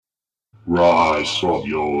Rise from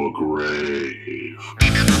your grave.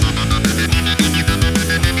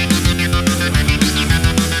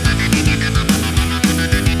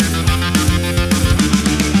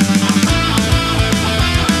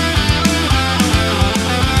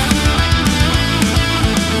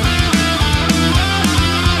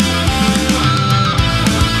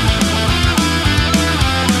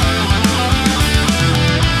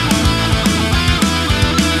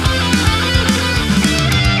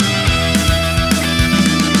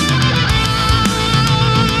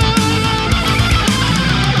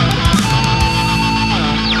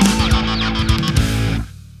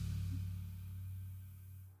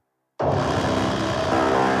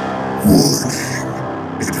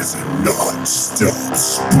 It is a non-stop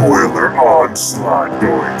spoiler onslaught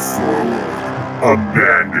going forward.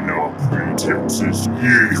 Abandon all pretenses,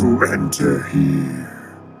 ye who enter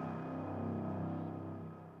here.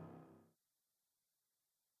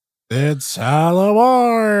 It's Halloween.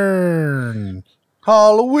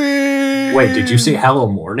 Halloween. Wait, did you say Hello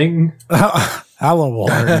Morning?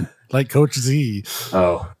 Halloween, like Coach Z.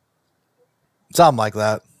 Oh, Something like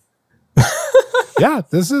that. Yeah,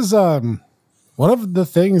 this is one of the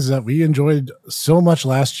things that we enjoyed so much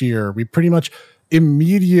last year. We pretty much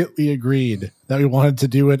immediately agreed that we wanted to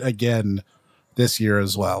do it again this year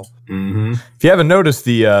as well. mm-hmm. If you haven't noticed,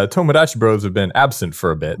 the Tomodachi Bros have been absent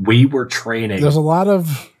for a bit. We were training. There's a lot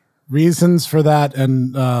of reasons for that,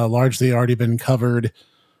 and largely already been covered.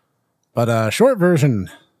 But short version,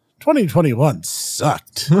 2021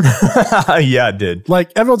 sucked. Yeah, it did.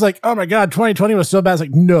 Like, everyone's like, oh my God, 2020 was so bad. It's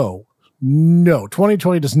like, no,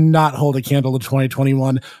 2020 does not hold a candle to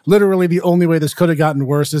 2021. Literally, the only way this could have gotten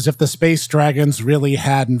worse is if the space dragons really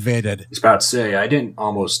had invaded. I was about to say, I didn't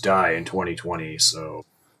almost die in 2020, so.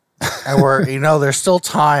 And there's still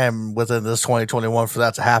time within this 2021 for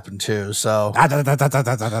that to happen too. So I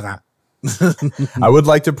would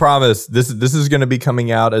like to promise this is going to be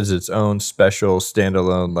coming out as its own special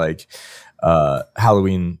standalone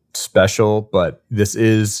Halloween special, but this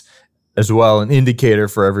is as well an indicator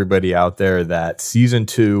for everybody out there that season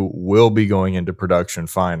 2 will be going into production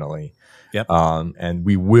finally. Yep. And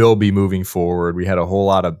we will be moving forward. We had a whole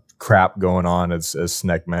lot of crap going on, as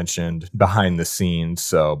Sneck mentioned, behind the scenes.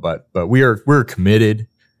 So, but we're committed.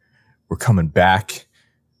 We're coming back.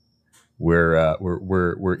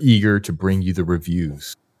 We're eager to bring you the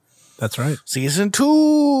reviews. That's right. season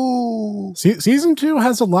 2. Season 2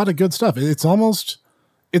 has a lot of good stuff. It's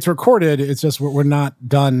recorded. It's just we're not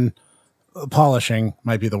done polishing,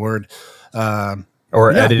 might be the word. Or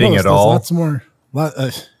editing at all. Lots more.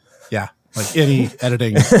 Like any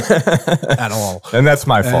editing at all. And that's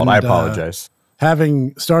my fault. And, I apologize.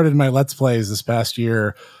 Having started my Let's Plays this past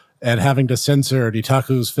year and having to censor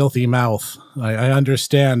Ditaku's filthy mouth, I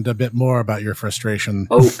understand a bit more about your frustration.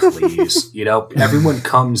 Oh, please. Everyone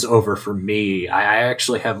comes over for me. I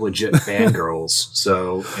actually have legit fangirls,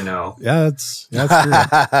 so, Yeah, that's true.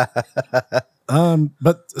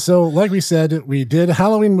 But so like we said, we did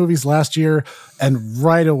Halloween movies last year, and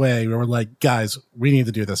right away we were like, guys, we need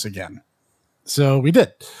to do this again. So we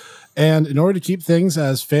did. And in order to keep things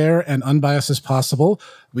as fair and unbiased as possible,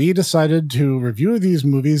 we decided to review these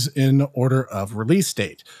movies in order of release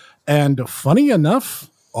date. And funny enough,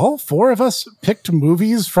 all 4 of us picked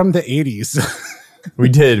movies from the 80s. We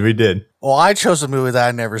did. Well, I chose a movie that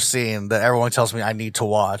I've never seen that everyone tells me I need to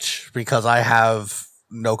watch because I have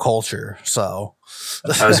no culture. So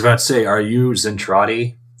I was about to say, are you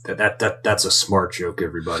Zentradi? That's a smart joke,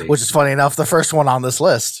 everybody. which is funny enough, the first one on this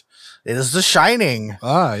list. It is The Shining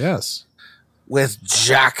Ah, yes. with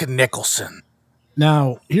Jack Nicholson.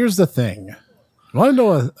 Now, here's the thing. You want to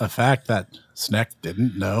know a fact that Sneck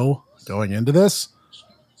didn't know going into this?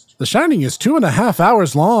 The Shining is 2.5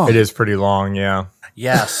 hours long. It is pretty long, yeah.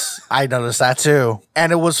 Yes, I noticed that too.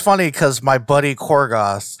 And it was funny because my buddy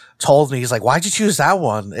Korgoth told me, he's like, why'd you choose that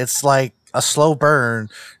one? It's like a slow burn.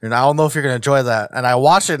 And I don't know if you're going to enjoy that. And I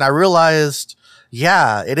watched it and I realized,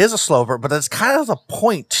 yeah, it is a slow burn, but that's kind of the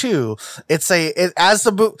point too. The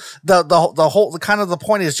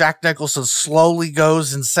point is Jack Nicholson slowly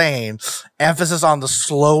goes insane. Emphasis on the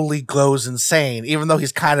slowly goes insane, even though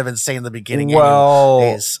he's kind of insane in the beginning. Well,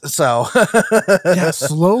 anyways. So Yeah,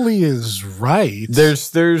 slowly is right.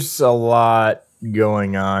 there's a lot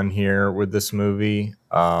going on here with this movie.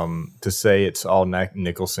 To say it's all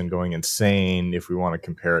Nicholson going insane, if we want to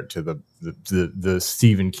compare it to the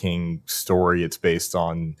Stephen King story it's based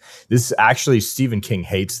on, this actually Stephen King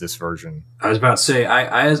hates this version. I was about to say,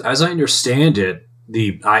 as I understand it,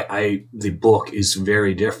 the book is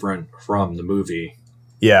very different from the movie.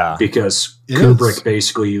 Yeah, Because It Kubrick is.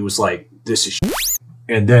 basically was like, this is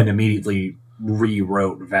and then immediately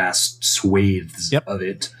rewrote vast swathes of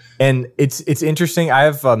it. And it's interesting. I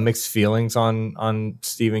have mixed feelings on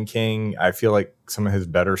Stephen King. I feel like some of his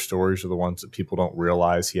better stories are the ones that people don't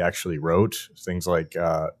realize he actually wrote. Things like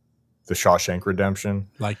The Shawshank Redemption.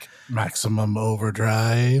 Like Maximum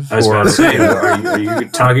Overdrive. I was about to say, are you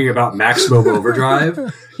talking about Maximum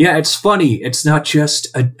Overdrive? Yeah, it's funny. It's not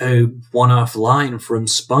just a one-off line from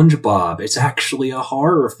SpongeBob. It's actually a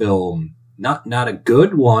horror film. Not a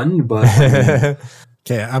good one, but...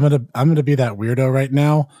 Okay, I'm gonna be that weirdo right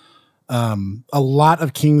now. A lot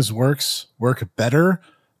of King's works work better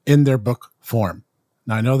in their book form.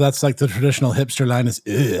 Now, I know that's like the traditional hipster line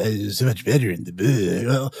is so much better in the book.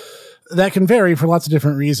 Well, that can vary for lots of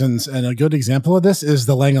different reasons. And a good example of this is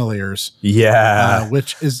The Langoliers. Yeah.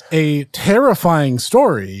 Which is a terrifying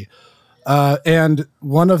story and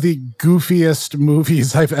one of the goofiest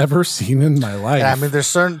movies I've ever seen in my life. Yeah, I mean, there's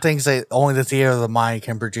certain things that only the theater of the mind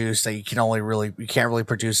can produce that you can't really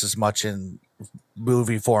produce as much in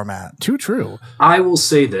movie format. Too true. I will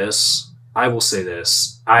say this. I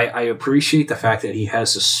appreciate the fact that he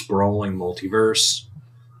has a sprawling multiverse,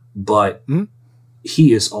 but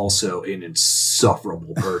he is also an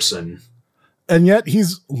insufferable person. And yet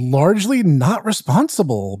he's largely not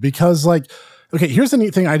responsible because, like, okay, here's the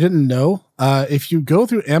neat thing I didn't know. If you go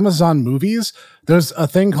through Amazon Movies, there's a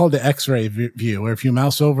thing called the X-ray view, where if you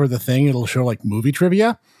mouse over the thing, it'll show like movie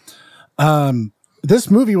trivia.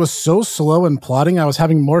 This movie was so slow in plotting, I was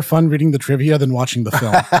having more fun reading the trivia than watching the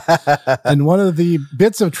film. And one of the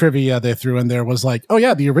bits of trivia they threw in there was like, oh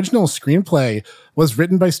yeah, the original screenplay was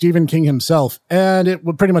written by Stephen King himself, and it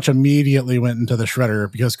pretty much immediately went into the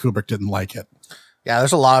shredder because Kubrick didn't like it. Yeah,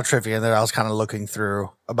 there's a lot of trivia in there I was kind of looking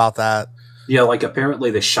through about that. Yeah, like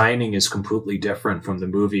apparently The Shining is completely different from the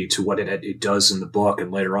movie to what it does in the book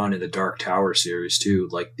and later on in the Dark Tower series too,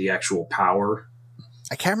 like the actual power.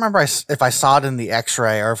 I can't remember if I saw it in the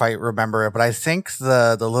X-ray or if I remember it, but I think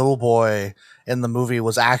the little boy in the movie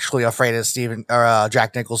was actually afraid of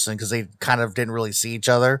Jack Nicholson because they kind of didn't really see each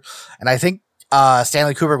other. And I think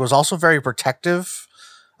Stanley Kubrick was also very protective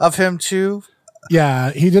of him too.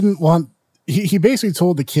 Yeah, he didn't want. He basically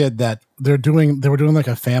told the kid that they were doing like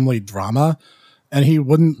a family drama, and he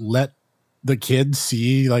wouldn't let the kid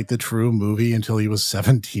see like the true movie until he was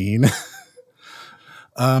 17,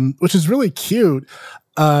 which is really cute.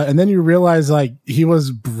 And then you realize like he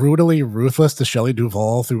was brutally ruthless to Shelley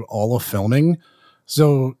Duvall through all of filming.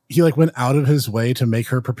 So he like went out of his way to make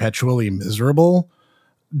her perpetually miserable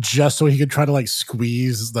just so he could try to like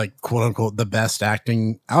squeeze like quote unquote the best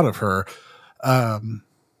acting out of her.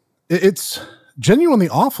 It's genuinely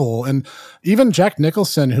awful. And even Jack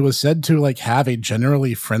Nicholson, who was said to like have a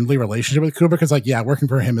generally friendly relationship with Kubrick, is like, yeah, working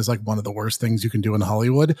for him is like one of the worst things you can do in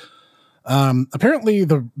Hollywood. Apparently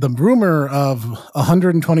the rumor of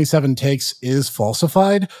 127 takes is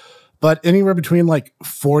falsified, but anywhere between like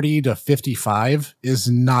 40 to 55 is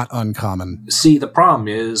not uncommon. See, the problem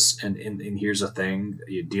is, and here's the thing,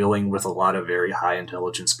 you're dealing with a lot of very high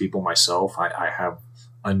intelligence people myself. I have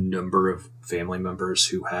a number of family members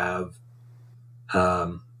who have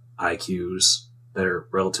IQs that are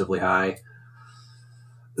relatively high.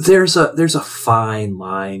 There's a fine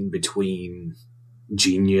line between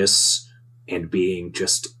genius and being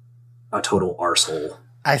just a total arsehole.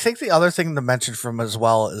 I think the other thing to mention from as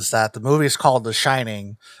well is that the movie is called The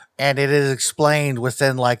Shining, and it is explained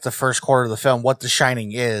within like the first quarter of the film what The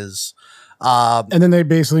Shining is. And then they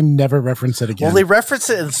basically never reference it again. Well, they reference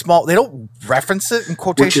it in small. They don't reference it in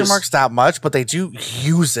quotation marks that much, but they do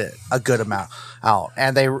use it a good amount out.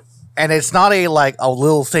 And it's not a like a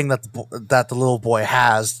little thing that the little boy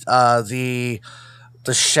has. The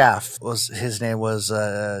chef his name was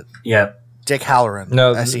Dick Halloran.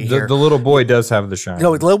 No, the little boy does have The Shining.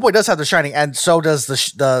 No, the little boy does have The Shining, and so does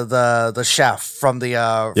the chef from the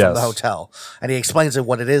hotel, and he explains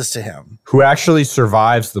what it is to him. Who actually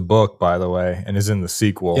survives the book, by the way, and is in the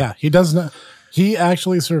sequel. Yeah, he does not. He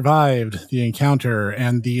actually survived the encounter,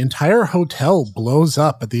 and the entire hotel blows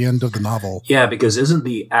up at the end of the novel. Yeah, because isn't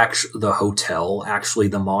the hotel actually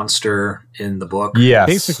the monster in the book? Yes.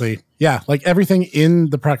 Basically, yeah. Like everything in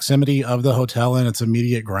the proximity of the hotel and its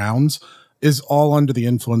immediate grounds is all under the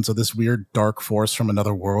influence of this weird dark force from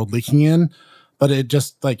another world leaking in. But it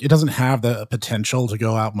just like, it doesn't have the potential to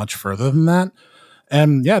go out much further than that.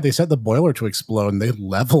 And yeah, they set the boiler to explode and they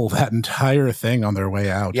level that entire thing on their way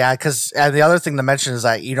out. Yeah, because the other thing to mention is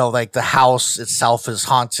that, like the house itself is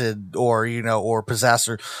haunted or possessed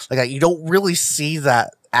or like that. You don't really see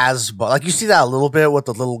that like you see that a little bit with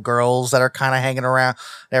the little girls that are kind of hanging around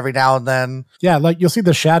every now and then. Yeah, like you'll see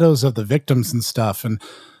the shadows of the victims and stuff. And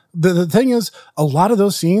the thing is, a lot of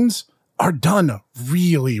those scenes are done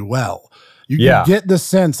really well. You get the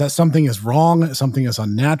sense that something is wrong, something is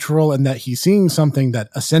unnatural, and that he's seeing something that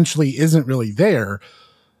essentially isn't really there.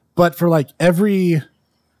 But for like every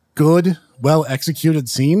good, well executed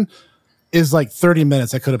scene is like 30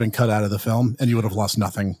 minutes that could have been cut out of the film, and you would have lost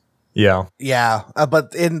nothing. Yeah. Yeah,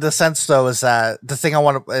 but in the sense though is that the thing I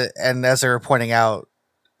want to, and as they were pointing out,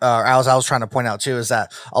 as I was trying to point out too, is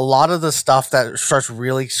that a lot of the stuff that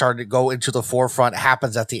started to go into the forefront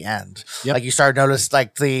happens at the end. Yep. Like you start to notice,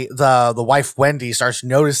 like the wife Wendy starts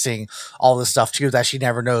noticing all this stuff too that she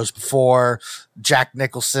never knows before. Jack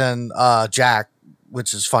Nicholson, Jack.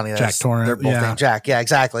 Which is funny. Jack Torrance. They're both named Jack. Yeah,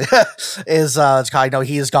 exactly. Is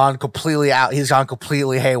he has gone completely out. He's gone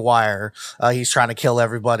completely haywire. He's trying to kill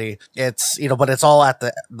everybody. It's but it's all at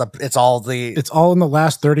it's all in the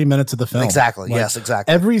last 30 minutes of the film. Exactly. Like, yes,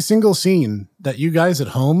 exactly. Every single scene that you guys at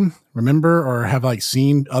home remember or have like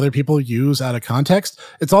seen other people use out of context,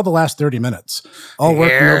 it's all the last 30 minutes. All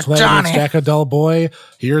work no play. It's Jack a dull boy.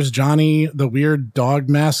 Here's Johnny, the weird dog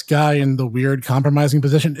mask guy in the weird compromising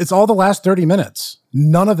position. It's all the last 30 minutes.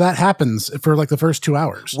 None of that happens for like the first 2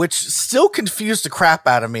 hours. Which still confused the crap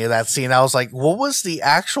out of me, that scene. I was like, what was the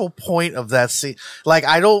actual point of that scene? Like,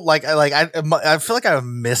 I don't I feel like I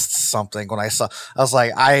missed something when I was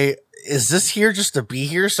like, is this here just to be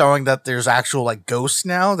here, showing that there's actual like ghosts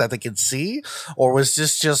now that they can see? Or was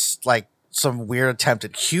this just like some weird attempt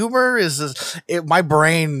at humor? Is this my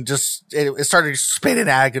brain just it started spinning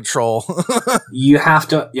out of control. You have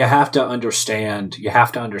to understand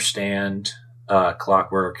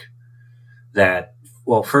Clockwork, that,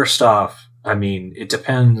 well, first off, I mean, it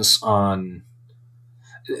depends on,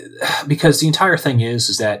 because the entire thing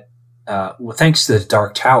is that thanks to the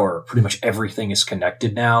Dark Tower, pretty much everything is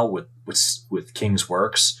connected now with King's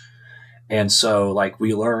works. And so, like,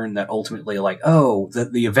 we learn that ultimately, like,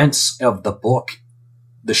 the events of the book,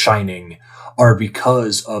 The Shining, are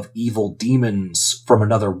because of evil demons from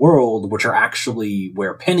another world, which are actually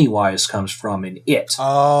where Pennywise comes from in It.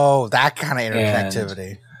 Oh, that kind of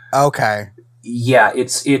interconnectivity. Okay. Yeah,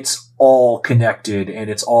 it's all connected, and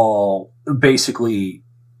it's all basically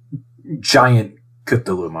giant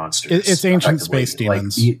Cthulhu monsters. It's ancient space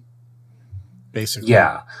demons. Basically.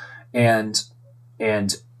 Yeah. And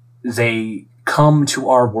they come to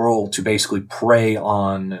our world to basically prey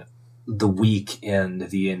on the weak and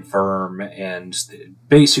the infirm, and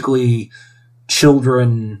basically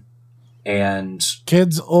children and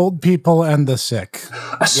kids, old people, and the sick,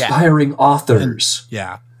 aspiring authors.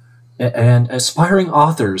 And aspiring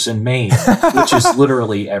authors in Maine, which is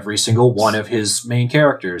literally every single one of his main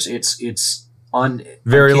characters. It's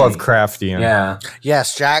very Lovecraftian. Yeah.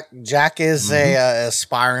 Yes, Jack is a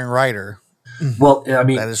aspiring writer. Well, I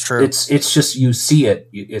mean, that is true. It's just, you see it.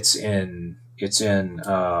 It's in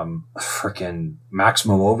freaking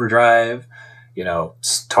Maximum Overdrive.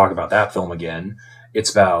 Talk about that film again.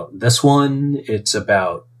 It's about this one. It's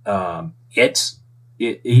about it's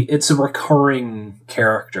a recurring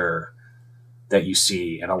character that you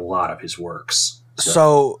see in a lot of his works.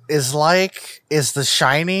 So is The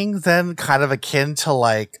Shining then kind of akin to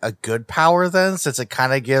like a good power then, since it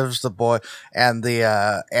kind of gives the boy and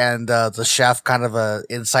the chef kind of a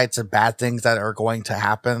insight to bad things that are going to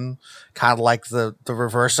happen, kind of like the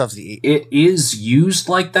reverse of the. It is used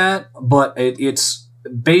like that, but it's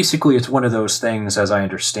basically, it's one of those things, as I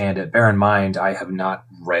understand it. Bear in mind, I have not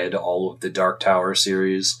read all of the Dark Tower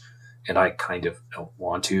series, and I kind of don't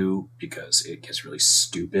want to because it gets really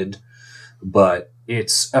stupid. But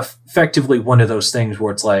it's effectively one of those things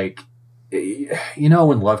where it's like, in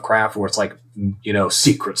Lovecraft, where it's like,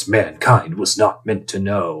 secrets mankind was not meant to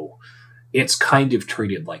know. It's kind of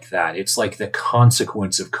treated like that. It's like the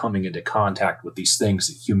consequence of coming into contact with these things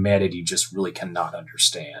that humanity just really cannot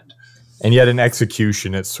understand. And yet in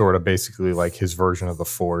execution, it's sort of basically like his version of the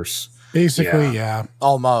Force. Basically, yeah.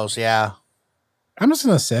 Almost, yeah. I'm just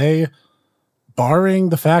going to say, barring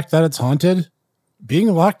the fact that it's haunted,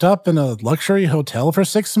 being locked up in a luxury hotel for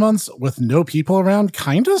 6 months with no people around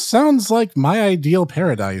kind of sounds like my ideal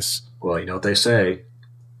paradise. Well, you know what they say.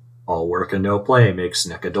 All work and no play makes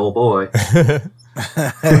Nick a dull boy.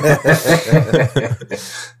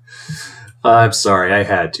 I'm sorry, I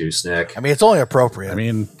had to, Snick. I mean, it's only appropriate. I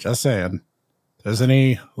mean, just saying. If there's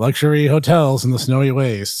any luxury hotels in the snowy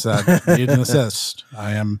wastes that need an assist,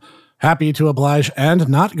 I am happy to oblige and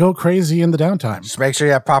not go crazy in the downtime. Just make sure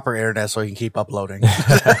you have proper internet so you can keep uploading.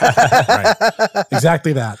 Right.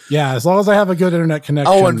 Exactly that. Yeah, as long as I have a good internet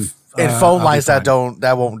connection. Oh, and And phone lines that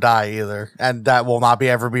won't die either, and that will not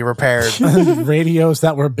ever be repaired. Radios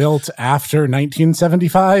that were built after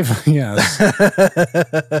 1975. Yes.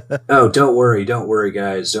 Oh, don't worry,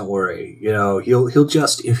 guys, don't worry. You know, he'll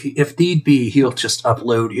just if need be, he'll just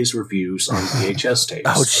upload his reviews on VHS tapes.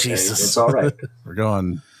 Oh, okay? Jesus. It's all right. We're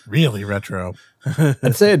going really retro.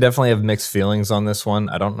 I'd say I definitely have mixed feelings on this one.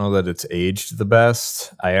 I don't know that it's aged the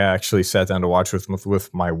best. I actually sat down to watch with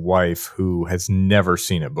my wife, who has never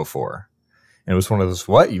seen it before. And it was one of those,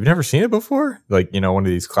 what? You've never seen it before? Like, you know, one of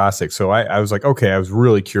these classics. So I was like, okay, I was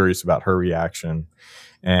really curious about her reaction.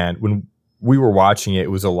 And when we were watching it,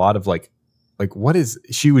 it was a lot of like,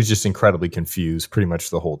 she was just incredibly confused pretty much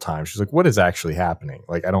the whole time. She's like, what is actually happening?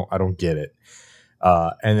 Like, I don't get it.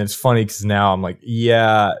 And it's funny because now I'm like,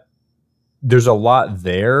 yeah, there's a lot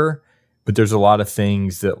there, but there's a lot of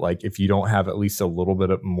things that, like, if you don't have at least a little bit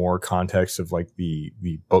of more context of like the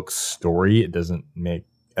book's story, it doesn't make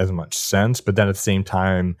as much sense. But then at the same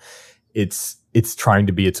time, it's trying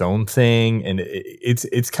to be its own thing, and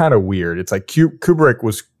it's kind of weird. It's like Kubrick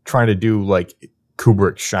was trying to do like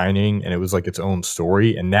Kubrick Shining, and it was like its own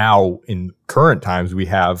story. And now in current times, we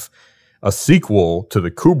have a sequel to the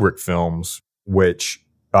Kubrick films, which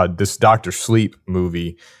this Dr. Sleep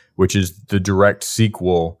movie, which is the direct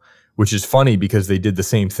sequel, which is funny because they did the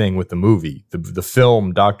same thing with the movie. The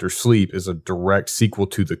film Dr. Sleep is a direct sequel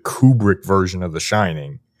to the Kubrick version of The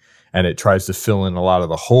Shining, and it tries to fill in a lot of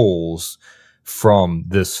the holes from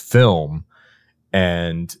this film.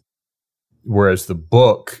 And whereas the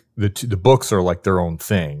book, the books are like their own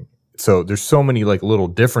thing. So there's so many like little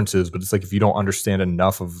differences, but it's like if you don't understand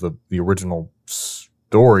enough of the original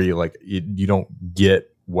story, like you don't get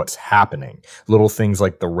what's happening. Little things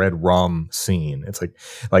like the red rum scene. It's like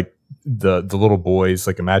the little boy's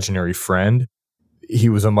like imaginary friend. He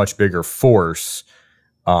was a much bigger force.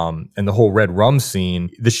 And the whole red rum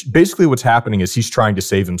scene, basically what's happening is he's trying to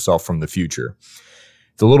save himself from the future.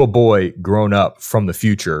 The little boy grown up from the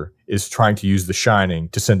future is trying to use The Shining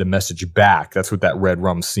to send a message back. That's what that red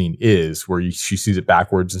rum scene is, where she sees it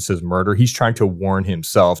backwards and says murder. He's trying to warn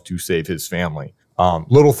himself to save his family.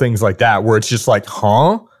 Little things like that, where it's just like,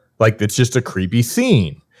 huh? Like, it's just a creepy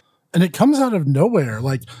scene. And it comes out of nowhere.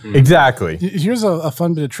 Like, exactly. Here's a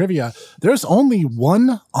fun bit of trivia. There's only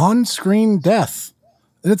one on-screen death.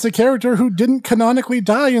 And it's a character who didn't canonically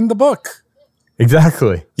die in the book.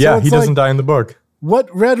 Exactly. Yeah, he doesn't die in the book.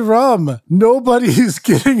 What red rum? Nobody's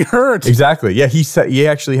getting hurt. Exactly. Yeah, he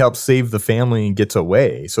actually helps save the family and gets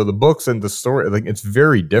away. So the books and the story, like, it's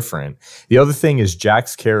very different. The other thing is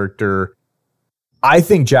Jack's character. I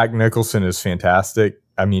think Jack Nicholson is fantastic.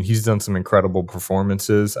 I mean, he's done some incredible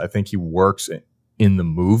performances. I think he works in the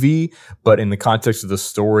movie, but in the context of the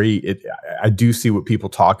story, I do see what people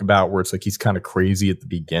talk about where it's like he's kind of crazy at the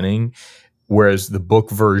beginning. Whereas the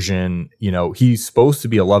book version, you know, he's supposed to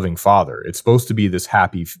be a loving father. It's supposed to be it's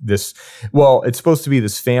supposed to be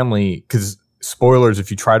this family, because spoilers,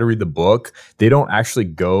 if you try to read the book, they don't actually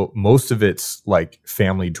go, most of it's like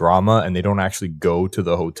family drama, and they don't actually go to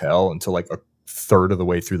the hotel until like a third of the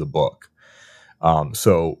way through the book.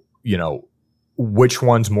 So, you know, which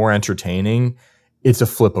one's more entertaining? It's a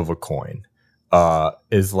flip of a coin.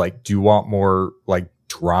 Is like, do you want more like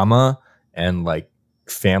drama and like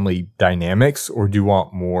family dynamics, or do you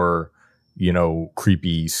want more, you know,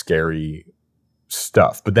 creepy, scary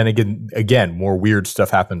stuff? But then again, more weird stuff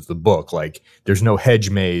happens in the book. Like, there's no hedge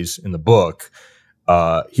maze in the book.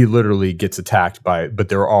 He literally gets attacked but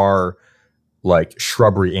there are like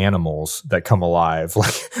shrubbery animals that come alive,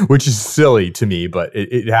 like, which is silly to me, but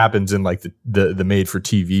it happens in like the made for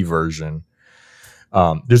TV version.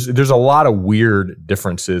 There's a lot of weird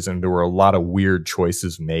differences, and there were a lot of weird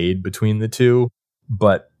choices made between the two.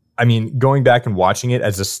 But I mean, going back and watching it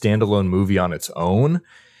as a standalone movie on its own,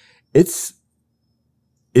 it's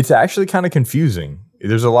actually kind of confusing.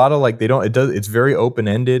 There's a lot of like, it's very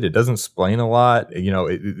open-ended. It doesn't explain a lot. You know,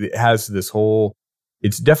 it has this whole,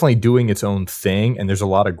 it's definitely doing its own thing, and there's a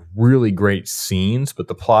lot of really great scenes, but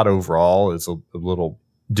the plot overall is a little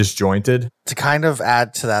disjointed. To kind of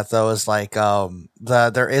add to that, though, is like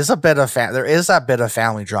there is that bit of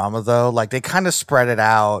family drama, though. Like, they kind of spread it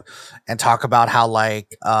out and talk about how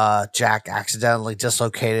like Jack accidentally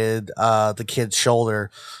dislocated the kid's shoulder,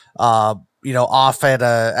 you know, off at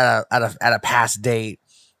a past date,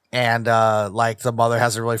 and like the mother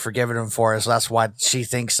hasn't really forgiven him for it, so that's why she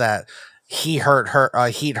thinks that he'd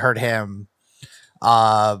hurt him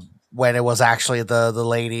when it was actually the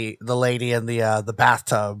lady in the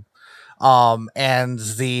bathtub. And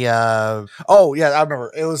the oh yeah, I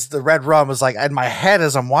remember it was the red rum was like in my head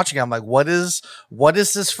as I'm watching it, I'm like, what is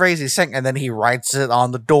this phrase he's saying? And then he writes it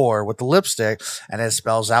on the door with the lipstick and it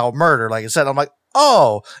spells out murder, like I said. I'm like,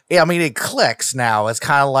 oh, yeah, I mean, it clicks now. It's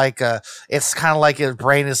kind of like his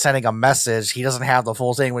brain is sending a message. He doesn't have the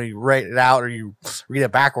full thing. When you write it out or you read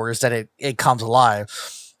it backwards, then it comes alive.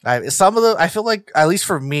 I feel like, at least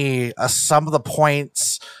for me, some of the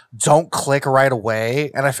points don't click right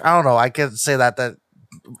away. And I don't know, I can say that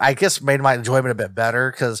I guess made my enjoyment a bit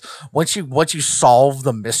better, because once you solve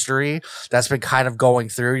the mystery that's been kind of going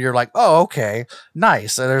through, you're like, oh, okay,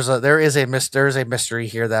 nice. So there is a mystery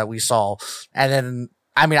here that we solve. And then,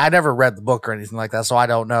 I mean, I never read the book or anything like that, so I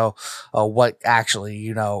don't know what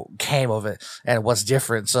actually, came of it and what's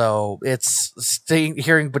different. So it's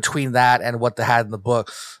hearing between that and what they had in the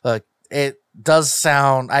book. It does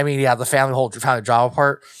sound, I mean, yeah, the family drama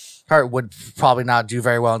part would probably not do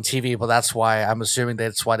very well on TV, but that's why I'm assuming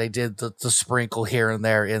that's why they did the sprinkle here and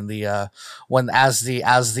there in the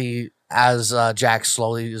as Jack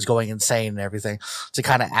slowly is going insane and everything, to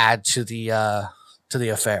kind of add to the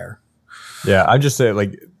affair. Yeah, I'm just saying,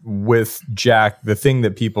 like, with Jack, the thing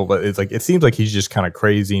that people, it's like, it seems like he's just kind of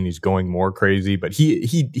crazy and he's going more crazy, but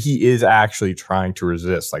he is actually trying to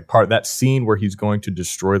resist. Like, that scene where he's going to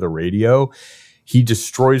destroy the radio, he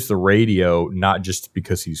destroys the radio not just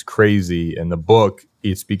because he's crazy. In the book,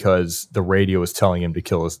 it's because the radio is telling him to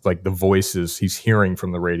kill the voices he's hearing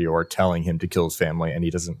from the radio are telling him to kill his family, and he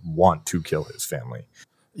doesn't want to kill his family.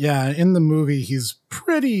 Yeah, in the movie, he's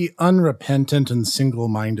pretty unrepentant and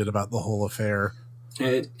single-minded about the whole affair.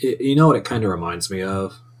 You know what it kind of reminds me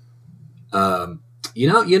of?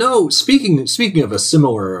 Speaking of a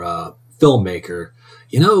similar filmmaker,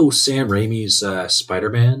 Sam Raimi's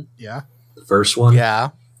Spider-Man? Yeah. The first one?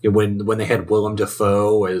 Yeah. When they had Willem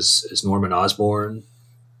Dafoe as Norman Osborn.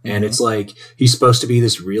 And it's like, he's supposed to be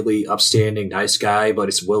this really upstanding, nice guy, but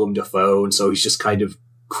it's Willem Dafoe, and so he's just kind of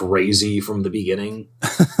crazy from the beginning.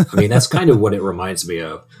 I mean, that's kind of what it reminds me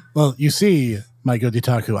of. Well, you see, my good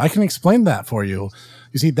Itaku, I can explain that for you.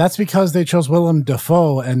 You see, that's because they chose Willem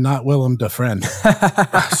Dafoe and not Willem Dafoe.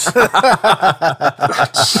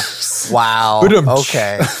 Wow.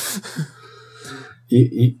 Okay.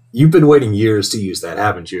 You've been waiting years to use that,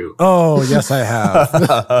 haven't you? Oh, yes, I have.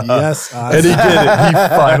 Yes, I And he did it. He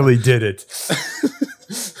finally did it.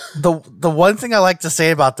 The one thing I like to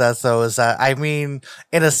say about that, though, is that, I mean,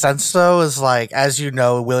 in a sense, though, is like, as you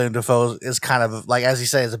know, William Dafoe is kind of like, as you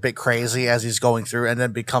say, is a bit crazy as he's going through, and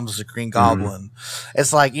then becomes the Green Goblin.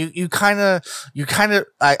 It's like you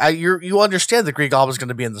understand the Green Goblin is going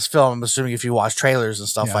to be in this film. I'm assuming if you watch trailers and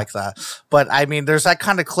stuff like that. But I mean, there's that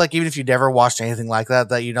kind of click, even if you never watched anything like that,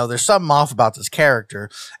 there's something off about this character,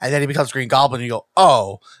 and then he becomes Green Goblin, and you go,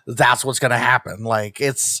 oh, that's what's going to happen. Like,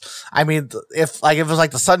 if it was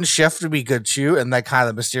like the sudden shift would be good too, and that kind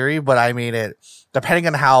of mystery, but I mean, it depending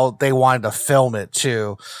on how they wanted to film it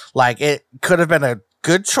too, like, it could have been a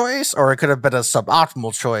good choice or it could have been a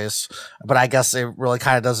suboptimal choice, but I guess it really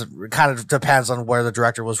kind of depends on where the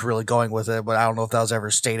director was really going with it. But I don't know if that was ever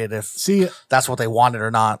stated, if that's what they wanted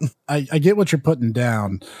or not. I get what you're putting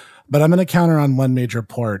down, but I'm going to counter on one major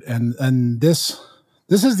part, and this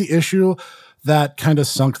is the issue that kind of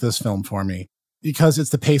sunk this film for me, because it's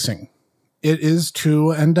the pacing. It is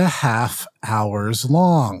 2.5 hours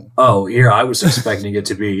long. Oh, here, I was expecting it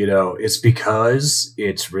to be, it's because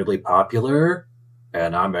it's really popular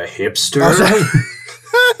and I'm a hipster.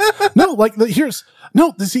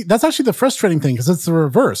 No, see, that's actually the frustrating thing, because it's the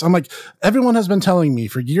reverse. I'm like, everyone has been telling me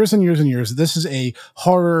for years and years and years, this is a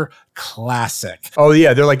horror classic. Oh,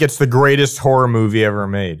 yeah. They're like, it's the greatest horror movie ever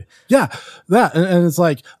made. Yeah, that. And it's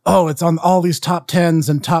like, oh, it's on all these top 10s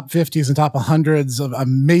and top 50s and top 100s of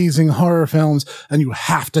amazing horror films, and you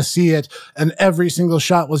have to see it. And every single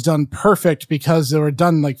shot was done perfect because they were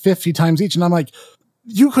done like 50 times each. And I'm like,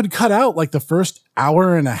 you could cut out like the first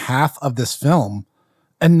hour and a half of this film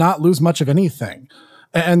and not lose much of anything.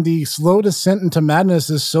 And the slow descent into madness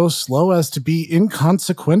is so slow as to be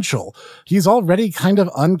inconsequential. He's already kind of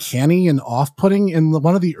uncanny and off-putting in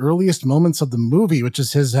one of the earliest moments of the movie, which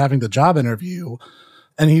is his having the job interview.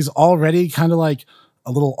 And he's already kind of like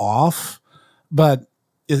a little off, but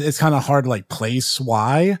it's kind of hard to like place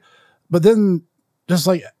why. But then just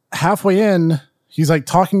like halfway in, he's like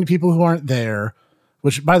talking to people who aren't there,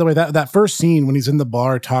 which, by the way, that first scene when he's in the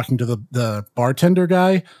bar talking to the bartender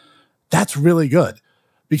guy, that's really good,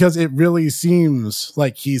 because it really seems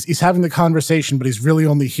like he's having the conversation, but he's really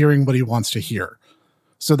only hearing what he wants to hear.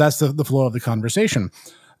 So that's the flow of the conversation.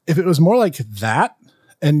 If it was more like that,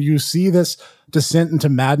 and you see this descent into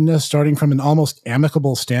madness starting from an almost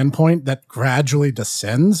amicable standpoint that gradually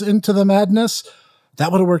descends into the madness,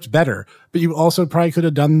 that would have worked better. But you also probably could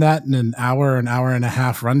have done that in an hour and a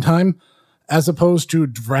half runtime, as opposed to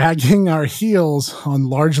dragging our heels on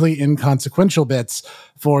largely inconsequential bits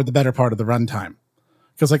for the better part of the runtime.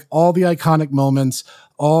 Because like all the iconic moments,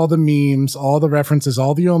 all the memes, all the references,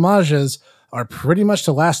 all the homages are pretty much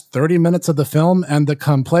the last 30 minutes of the film and the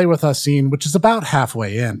come play with us scene, which is about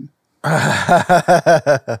halfway in.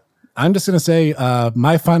 I'm just going to say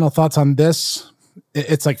my final thoughts on this,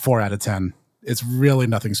 it's like 4 out of 10. It's really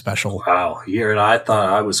nothing special. Wow. Yeah, and I thought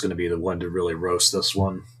I was going to be the one to really roast this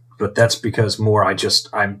one. But that's because more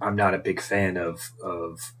I'm not a big fan of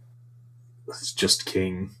just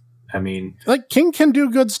King. I mean, like King can do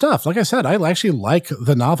good stuff. Like I said, I actually like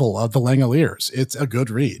the novel of the Langoliers. It's a good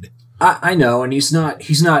read. I know, and he's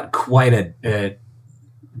not quite at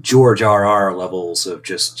George R.R. levels of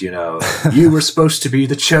just, you were supposed to be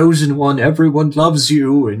the chosen one, everyone loves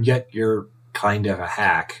you, and yet you're kind of a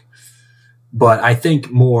hack. But I think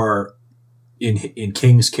more in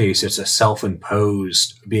King's case, it's a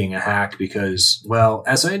self-imposed being a hack because, well,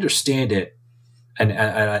 as I understand it, and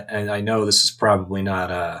I know this is probably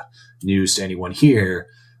not news to anyone here,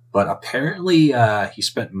 but apparently he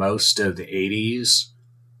spent most of the 80s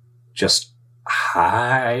just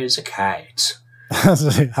high as a kite.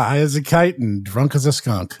 High as a kite and drunk as a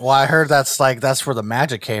skunk. Well, I heard that's where the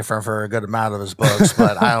magic came from for a good amount of his books,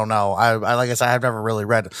 but I don't know. I like I said, I've never really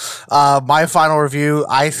read it. My final review,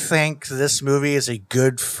 I think this movie is a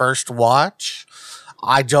good first watch.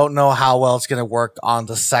 I don't know how well it's going to work on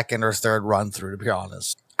the second or third run through, to be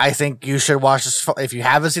honest. I think you should watch this. If you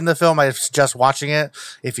haven't seen the film, I suggest watching it.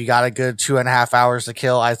 If you got a good 2.5 hours to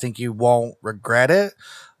kill, I think you won't regret it.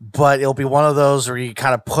 But it'll be one of those where you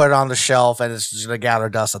kind of put it on the shelf and it's just going to gather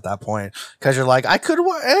dust at that point. Because you're like, I could,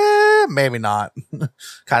 maybe not.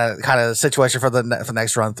 kind of situation for the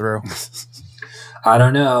next run through. I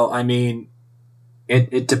don't know. I mean,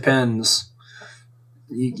 it depends.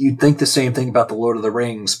 You'd think the same thing about the Lord of the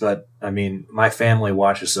Rings, but I mean, my family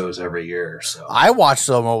watches those every year. So I watch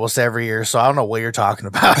them almost every year, so I don't know what you're talking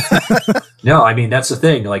about. No, I mean, that's the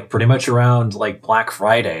thing. Like pretty much around like Black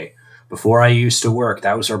Friday, before I used to work,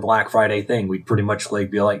 that was our Black Friday thing. We'd pretty much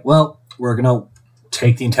like be like, well, we're going to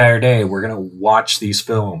take the entire day. We're going to watch these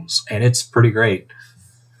films. And it's pretty great.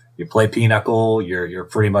 You play Pinochle. You're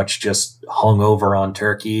pretty much just hung over on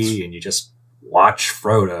turkey and you just watch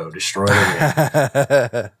Frodo destroy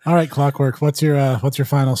the ring. All right, Clockwork. What's your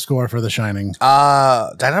final score for The Shining?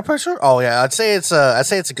 Dynamite Pressure? Oh yeah, I'd say it's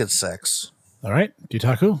a good 6. All right,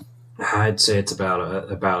 Dutaku. I'd say it's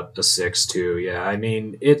about a 6 too. Yeah, I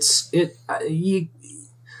mean,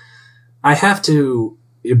 I have to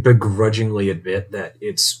begrudgingly admit that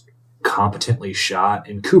it's competently shot,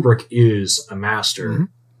 and Kubrick is a master,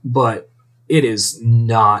 but it is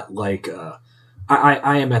not like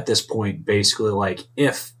I am at this point basically like,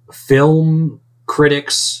 if film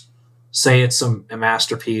critics say it's a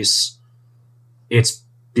masterpiece, it's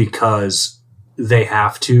because they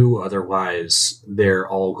have to, otherwise they're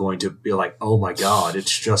all going to be like, oh my god,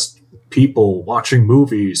 it's just people watching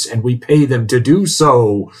movies and we pay them to do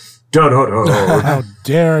so. Da, da, da. How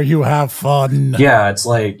dare you have fun? Yeah, it's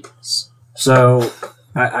like, so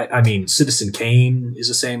I mean, Citizen Kane is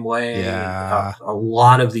the same way. Yeah. A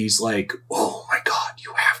lot of these, like, oh my god,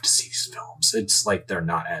 you have to see these films. It's like they're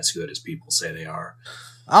not as good as people say they are.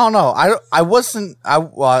 I don't know. I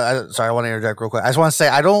sorry, I want to interject real quick. I just want to say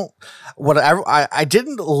I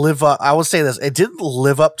didn't live up. I will say this: it didn't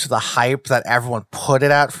live up to the hype that everyone put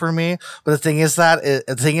it at for me. But the thing is I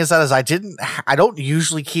don't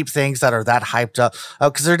usually keep things that are that hyped up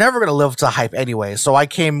because they're never going to live up to hype anyway. So I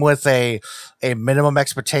came with a minimum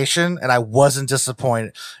expectation, and I wasn't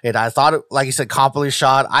disappointed. I thought it, like you said, competently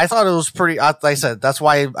shot. I thought it was pretty. Like I said, that's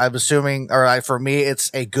why I'm assuming, for me, it's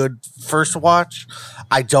a good first watch.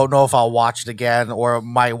 I don't know if I'll watch it again or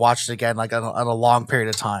might watch it again like on a long period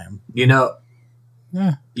of time. This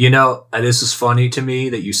is funny to me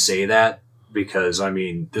that you say that, because I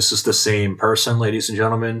mean, this is the same person, ladies and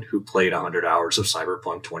gentlemen, who played 100 hours of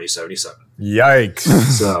Cyberpunk 2077. Yikes.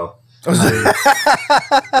 So, yeah.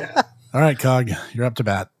 All right, Cog, you're up to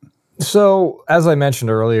bat. So, as I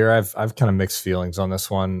mentioned earlier, I've kind of mixed feelings on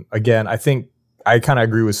this one. Again, I think I kind of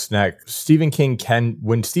agree with Sneck. When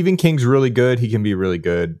Stephen King's really good, he can be really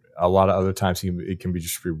good. A lot of other times it can be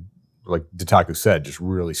just, like Dutaku said, just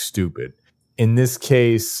really stupid. In this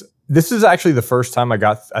case, this is actually the first time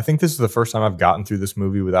I think this is the first time I've gotten through this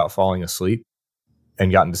movie without falling asleep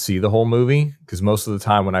and gotten to see the whole movie. Because most of the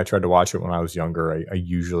time when I tried to watch it when I was younger, I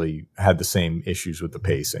usually had the same issues with the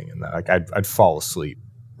pacing and that, like I'd fall asleep.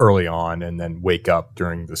 early on and then wake up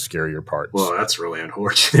during the scarier parts. Well, that's really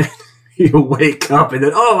unfortunate. You wake up and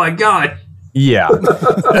then, oh my God. Yeah.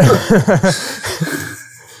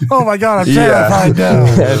 Oh my God, I'm terrified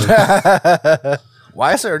now.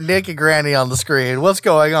 Why is there Nick and Granny on the screen? What's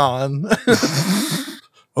going on?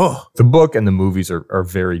 Oh, The book and the movies are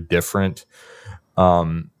very different.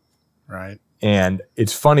 right. And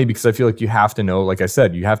it's funny because I feel like you have to know, like I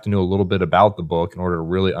said, you have to know a little bit about the book in order to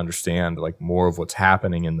really understand like more of what's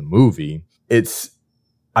happening in the movie.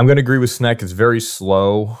 I'm going to agree with Sneck. It's very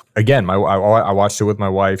slow. Again, I watched it with my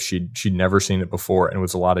wife. She'd never seen it before, and it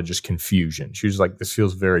was a lot of just confusion. She was like, "This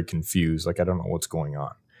feels very confused. Like I don't know what's going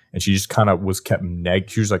on." And she just kind of was kept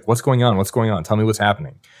She was like, "What's going on? What's going on? Tell me what's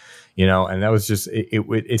happening." You know, and that was just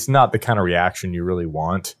it's not the kind of reaction you really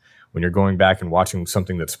want when you're going back and watching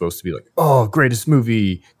something that's supposed to be like, "Oh, greatest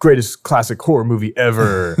movie, greatest classic horror movie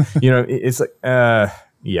ever." You know, it's like,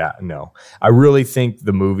 yeah, no. I really think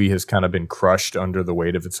the movie has kind of been crushed under the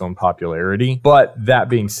weight of its own popularity. But that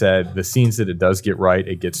being said, the scenes that it does get right,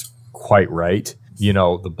 it gets quite right. You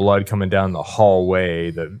know, the blood coming down the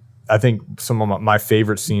hallway. I think some of my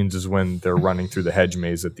favorite scenes is when they're running through the hedge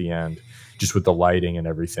maze at the end, just with the lighting and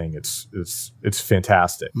everything. It's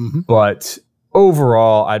fantastic. Mm-hmm. But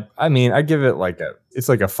overall, I mean, I give it it's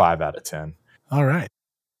like a 5 out of 10. All right.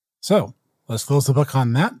 So let's close the book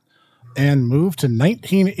on that and move to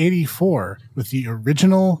 1984 with the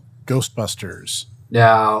original Ghostbusters.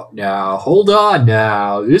 Now, hold on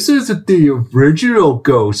now. This isn't the original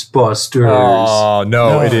Ghostbusters. Oh,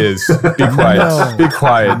 no, it is. Be quiet. No. Be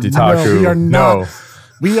quiet, Ditaku. No, we are not. No.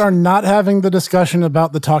 We are not having the discussion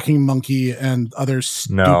about the talking monkey and other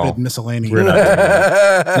stupid miscellaneous. We're not doing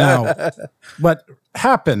that. Now, what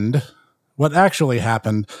actually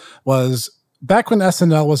happened was back when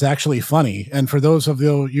SNL was actually funny. And for those of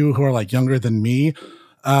you who are like younger than me,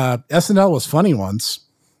 SNL was funny once.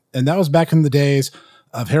 And that was back in the days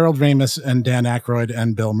of Harold Ramis and Dan Aykroyd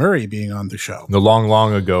and Bill Murray being on the show. The long,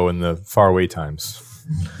 long ago in the faraway times.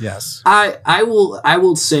 Yes. I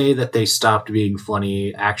will say that they stopped being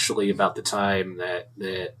funny actually about the time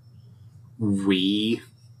that we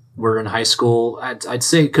were in high school. I'd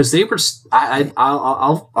say because they were.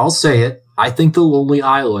 I'll say it. I think the Lonely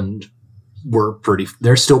Island were pretty.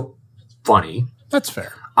 They're still funny. That's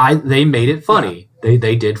fair. They made it funny. Yeah.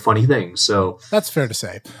 They did funny things. So that's fair to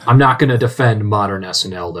say. I'm not going to defend modern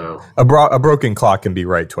SNL though. A broken clock can be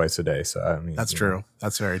right twice a day. So I mean, that's true. Know.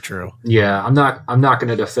 That's very true. Yeah, I'm not going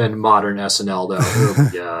to defend modern SNL though. Oh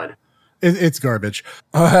my God, it's garbage.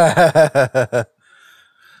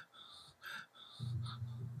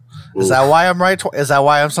 Is that why I'm right? Is that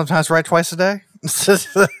why I'm sometimes right twice a day?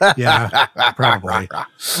 Yeah, probably.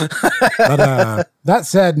 But that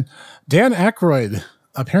said, Dan Aykroyd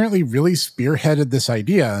apparently really spearheaded this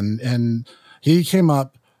idea, and he came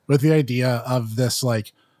up with the idea of this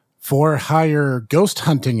like for hire ghost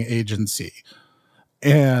hunting agency.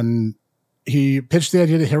 And he pitched the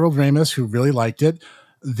idea to Harold Ramis, who really liked it.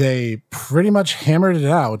 They pretty much hammered it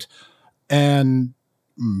out and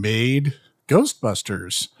made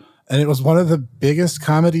Ghostbusters. And it was one of the biggest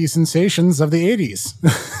comedy sensations of the 80s.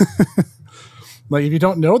 Like, if you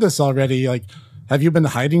don't know this already, like, have you been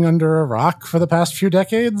hiding under a rock for the past few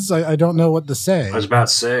decades? I don't know what to say. I was about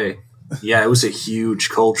to say, yeah, it was a huge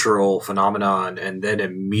cultural phenomenon, and then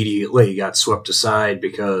immediately got swept aside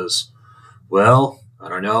because, well, I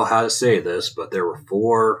don't know how to say this, but there were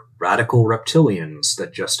 4 radical reptilians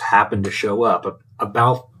that just happened to show up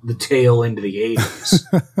about the tail end of the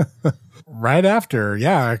 80s. Right after,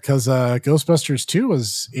 yeah, because Ghostbusters 2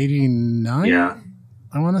 was 89, yeah.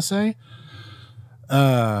 I want to say.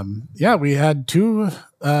 Yeah, we had 2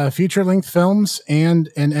 feature-length films and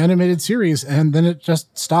an animated series, and then it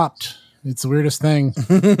just stopped. It's the weirdest thing.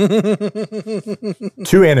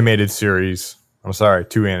 2 animated series. I'm sorry,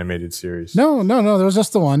 2 animated series. No, there was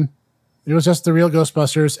just the one. It was just the real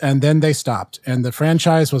Ghostbusters, and then they stopped. And the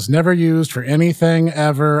franchise was never used for anything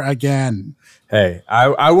ever again. Hey,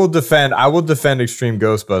 I will defend Extreme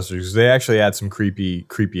Ghostbusters. They actually had some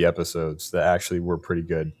creepy episodes that actually were pretty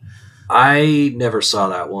good. I never saw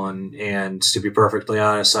that one, and to be perfectly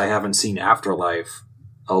honest, I haven't seen Afterlife.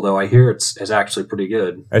 Although I hear it's actually pretty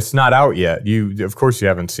good. It's not out yet. Of course you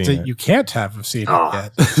haven't seen it. You can't have seen it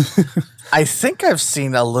yet. I think I've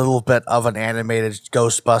seen a little bit of an animated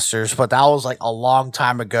Ghostbusters, but that was like a long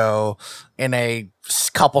time ago in a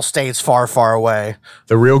couple states far, far away.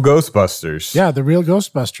 The real Ghostbusters. Yeah, the real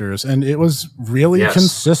Ghostbusters. And it was really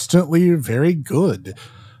consistently very good.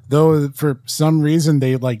 Though for some reason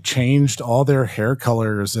they like changed all their hair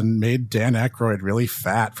colors and made Dan Aykroyd really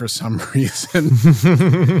fat for some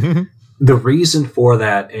reason. The reason for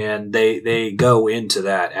that, and they go into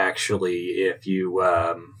that actually, if you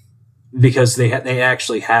because they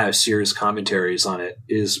actually have serious commentaries on it,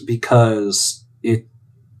 is because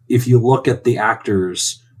if you look at the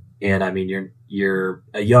actors, and I mean you're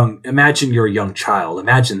a young child,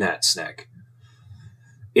 imagine that, Snick.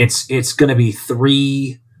 It's going to be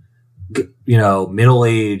three,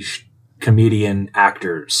 middle-aged comedian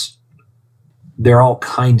actors. They're all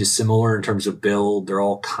kind of similar in terms of build. They're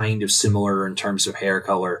all kind of similar in terms of hair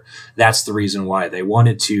color. That's the reason why they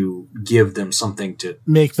wanted to give them something to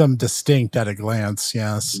make them distinct at a glance.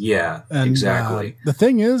 Yes. Yeah, and, exactly. The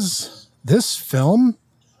thing is, this film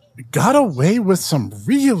got away with some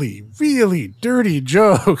really, really dirty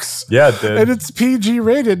jokes. Yeah, it did. And it's PG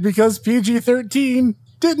rated because PG-13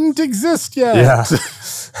 didn't exist yet. Yeah.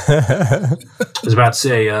 I was about to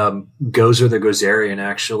say, Gozer the Gozerian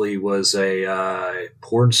actually was a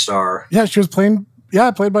porn star. Yeah, she was played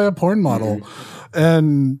by a porn model. Mm-hmm.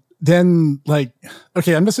 And then,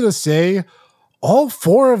 okay, I'm just going to say, all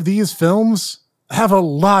four of these films have a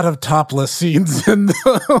lot of topless scenes in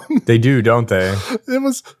them. They do, don't they? It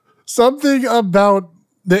was something about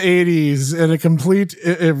the 80s and a complete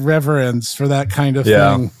irreverence for that kind of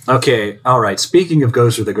thing. Okay, all right. Speaking of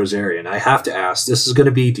Gozer the Gozerian, I have to ask, this is going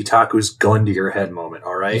to be Ditaku's gun to your head moment,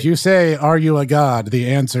 all right? If you say, are you a god? The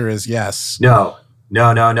answer is yes. No,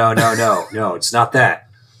 it's not that.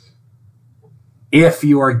 If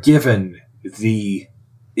you are given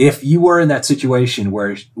if you were in that situation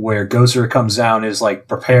where Gozer comes down is like,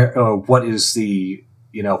 prepare, what is the,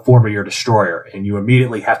 form of your destroyer, and you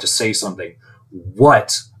immediately have to say something,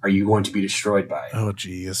 what are you going to be destroyed by? Oh,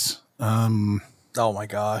 geez. Oh my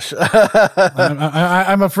gosh.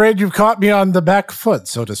 I'm afraid you've caught me on the back foot,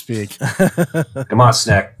 so to speak. Come on,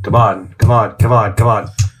 Snack. Come on.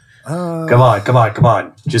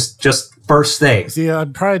 Just first thing. See,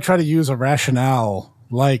 I'd probably try to use a rationale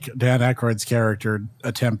like Dan Aykroyd's character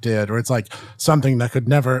attempted, or it's like something that could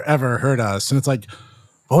never, ever hurt us. And it's like,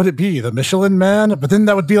 what would it be? The Michelin Man? But then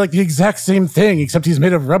that would be like the exact same thing, except he's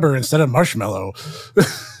made of rubber instead of marshmallow.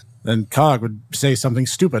 Then Cog would say something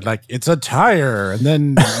stupid like, it's a tire. And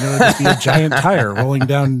then it'd just be a giant tire rolling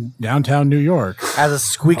down downtown New York. As it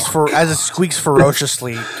squeaks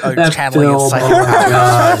ferociously, channeling its psychic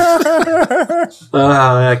powers.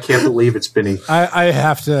 I can't believe it's Benny. I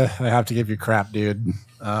have to give you crap, dude.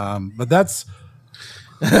 But that's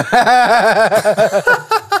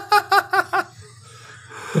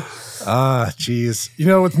geez.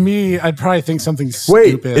 With me, I'd probably think something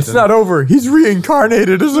stupid. Wait, it's not over. He's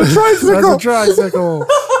reincarnated as a tricycle.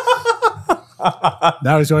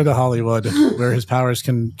 Now he's going to Hollywood, where his powers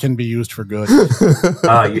can be used for good.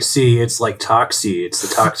 You see, it's like Toxie. It's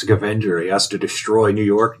the Toxic Avenger. He has to destroy New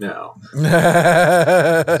York now.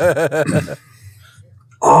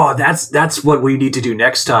 Oh, that's what we need to do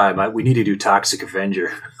next time. We need to do Toxic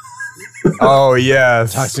Avenger. Oh,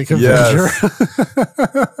 yes. Toxic Avenger.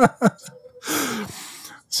 Yes.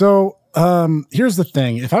 So here's the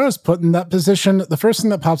thing. If I was put in that position, the first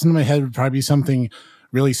thing that pops into my head would probably be something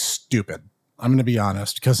really stupid. I'm going to be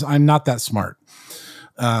honest, because I'm not that smart.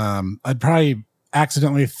 I'd probably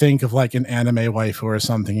accidentally think of like an anime waifu or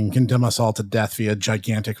something and condemn us all to death via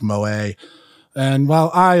gigantic moe. And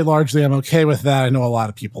while I largely am okay with that, I know a lot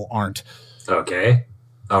of people aren't. Okay.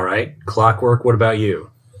 All right. Clockwork, what about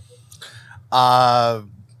you? Oh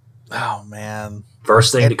man.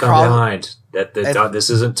 First thing to come to mind. This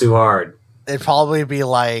isn't too hard. It'd probably be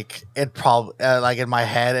like like in my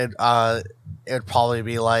head. It'd probably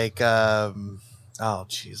be like oh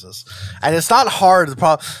Jesus, and it's not hard. The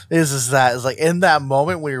problem is like in that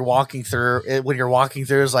moment when you're walking through,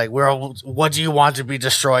 it's like, what do you want to be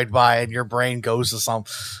destroyed by? And your brain goes to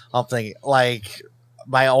something like.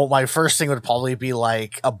 My first thing would probably be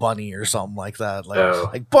like a bunny or something like that.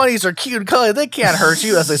 Like bunnies are cute and cuddly. They can't hurt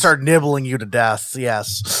you as they start nibbling you to death.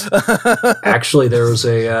 Yes. Actually, there was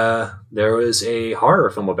a horror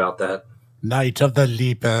film about that. Night of the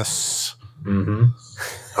Lepus. Mm-hmm.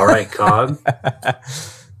 All right, Cog.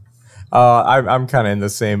 I'm kind of in the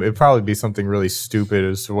same. It'd probably be something really stupid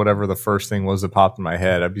as to whatever the first thing was that popped in my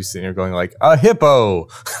head. I'd be sitting here going like, a hippo.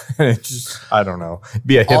 And it just, I don't know. It'd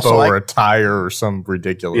be a hippo also, or a tire or some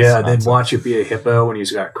ridiculous. Yeah, nonsense. Then watch it be a hippo and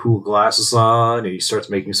he's got cool glasses on and he starts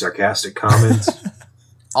making sarcastic comments.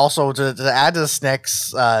 Also, to add to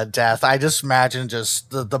Snick's death, I just imagine just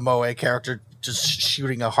the Moe character just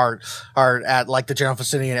shooting a heart at like the general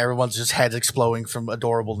vicinity and everyone's just heads exploding from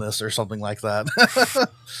adorableness or something like that.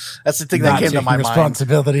 That's the thing that came to my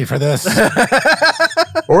responsibility for this.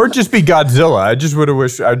 Or just be Godzilla. I just would have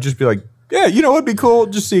wished, I'd just be like, yeah, it'd be cool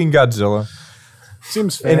just seeing Godzilla.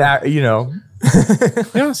 Seems fair. And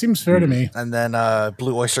Yeah, seems fair to me. And then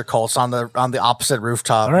Blue Oyster Cult's on the opposite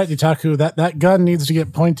rooftop. All right, Itaku, that gun needs to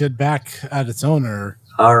get pointed back at its owner.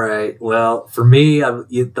 All right. Well, for me,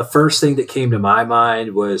 the first thing that came to my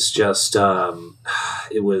mind was just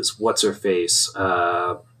it was what's her face,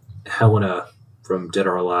 Helena from Dead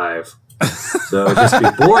or Alive. So just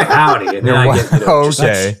be boy howdy, and then I get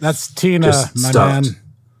okay. That's Tina, just my stuffed. man.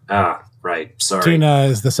 Ah, right. Sorry. Tina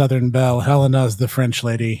is the Southern Belle. Helena is the French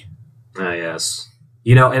lady. Ah, yes.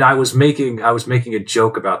 And I was making a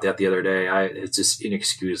joke about that the other day. It's just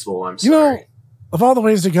inexcusable. I'm sorry. Of all the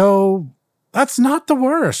ways to go, that's not the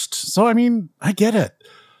worst. So, I mean, I get it.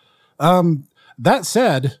 That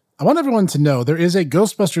said, I want everyone to know there is a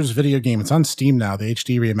Ghostbusters video game. It's on Steam now, the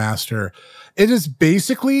HD remaster. It is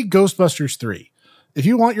basically Ghostbusters 3. If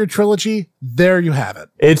you want your trilogy, there you have it.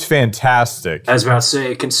 It's fantastic. I was about to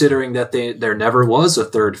say, considering that there never was a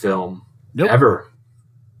third film ever.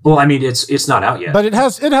 Well, I mean, it's not out yet, but it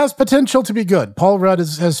has potential to be good. Paul Rudd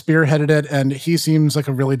has spearheaded it, and he seems like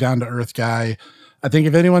a really down to earth guy. I think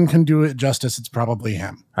if anyone can do it justice, it's probably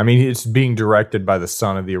him. I mean, it's being directed by the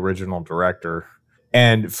son of the original director,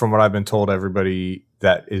 and from what I've been told, everybody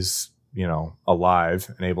that is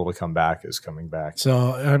alive and able to come back is coming back.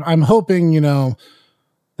 So I'm hoping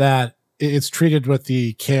that it's treated with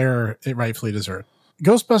the care it rightfully deserves.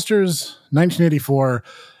 Ghostbusters 1984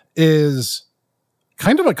 is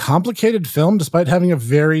kind of a complicated film, despite having a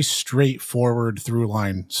very straightforward through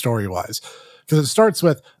line story-wise. Because it starts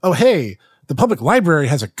with, oh, hey, the public library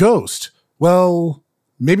has a ghost. Well,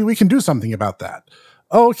 maybe we can do something about that.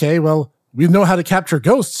 Oh, okay, well, we know how to capture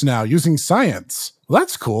ghosts now using science. Well,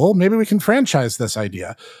 that's cool. Maybe we can franchise this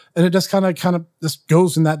idea. And it just kind of just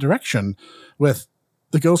goes in that direction with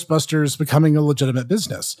the Ghostbusters becoming a legitimate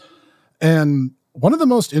business. And one of the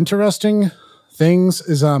most interesting things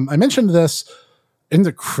is, I mentioned this in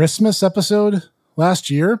the Christmas episode last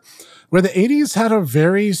year, where the 80s had a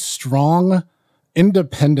very strong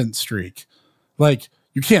independent streak. Like,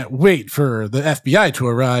 you can't wait for the FBI to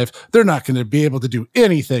arrive. They're not going to be able to do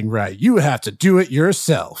anything right. You have to do it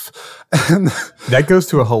yourself. And that goes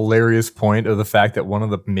to a hilarious point of the fact that one of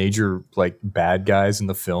the major bad guys in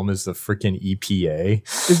the film is the freaking EPA.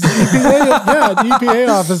 Is the EPA? Yeah, the EPA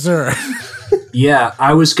officer. Yeah,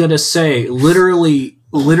 I was going to say, literally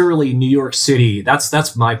New York City,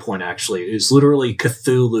 that's my point actually, is literally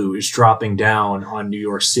Cthulhu is dropping down on New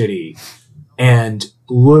York City, and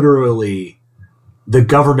literally the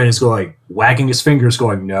government is wagging his fingers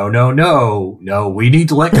going, no, we need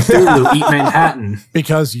to let Cthulhu eat Manhattan.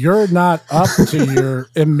 Because you're not up to your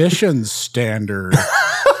emissions standard.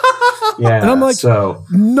 Yeah, and I'm like, so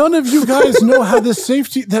none of you guys know how this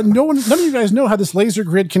none of you guys know how this laser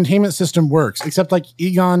grid containment system works, except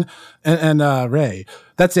Egon and Ray.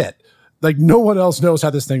 That's it. No one else knows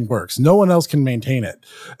how this thing works. No one else can maintain it.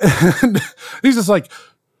 And he's just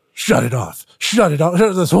shut it off, shut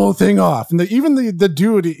this whole thing off. And even the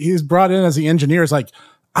dude he's brought in as the engineer is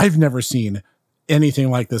I've never seen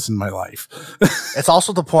anything like this in my life. It's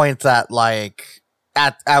also the point that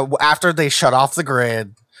after they shut off the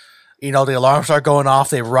grid, the alarms start going off.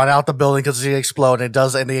 They run out the building because they explode. And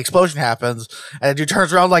the explosion happens. And dude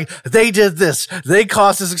turns around they did this. They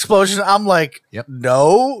caused this explosion. I'm yep.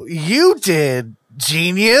 No, you did,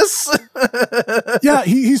 genius. Yeah,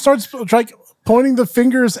 he starts pointing the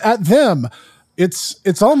fingers at them.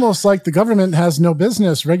 It's almost like the government has no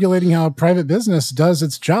business regulating how a private business does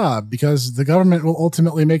its job, because the government will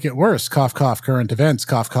ultimately make it worse. Cough, cough, current events,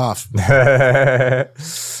 cough, cough.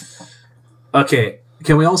 Okay.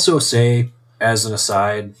 Can we also say, as an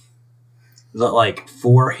aside, that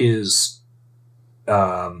for his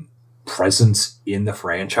presence in the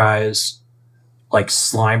franchise,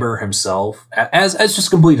 Slimer himself, as just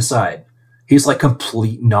complete aside, he's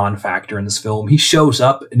complete non-factor in this film. He shows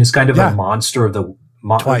up and is kind of a monster of the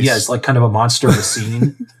it's kind of a monster of the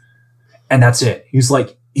scene, and that's it.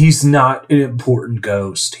 He's not an important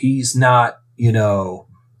ghost. He's not he's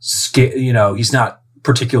not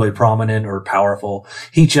particularly prominent or powerful.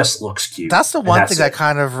 He just looks cute. That's the one thing I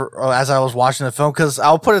kind of, as I was watching the film, because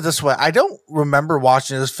I'll put it this way, I don't remember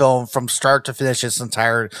watching this film from start to finish its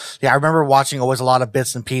entirety. Yeah, I remember watching always a lot of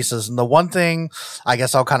bits and pieces. And the one thing, I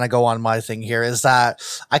guess I'll kind of go on my thing here, is that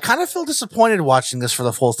I kind of feel disappointed watching this for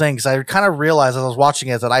the full thing, because I kind of realized as I was watching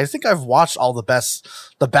it that I think I've watched all the best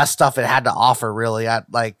stuff it had to offer, really, at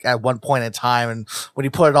one point in time. And when you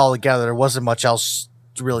put it all together, there wasn't much else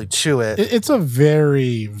really to it. It's a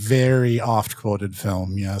very, very oft quoted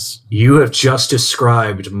film. Yes. You have just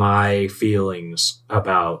described my feelings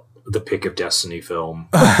about the Pick of Destiny film.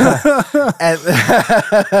 And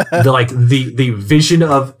the vision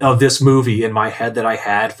of this movie in my head that I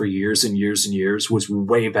had for years and years and years was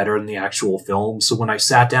way better than the actual film. So when I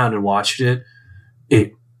sat down and watched it,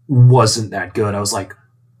 it wasn't that good. I was like,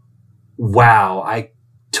 wow, I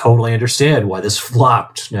totally understand why this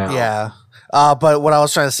flopped now. yeah. But what I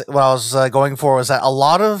was trying to say, what I was going for was that a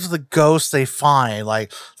lot of the ghosts they find,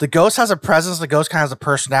 like the ghost has a presence, the ghost kind of has a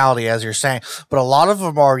personality, as you're saying, but a lot of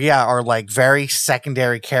them are like very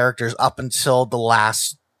secondary characters up until the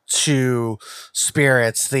last two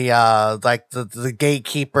spirits, the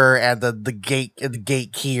gatekeeper and the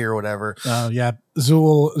gate key or whatever. Yeah,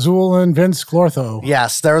 Zool and Vince Clortho.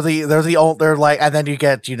 Yes, they're like, and then you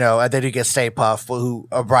get Stay Puft, who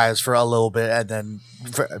arrives for a little bit and then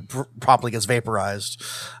promptly gets vaporized.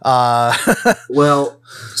 Well,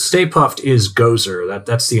 Stay Puft is Gozer.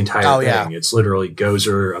 That's the entire thing. Yeah. It's literally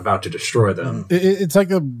Gozer about to destroy them. It's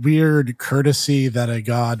like a weird courtesy that a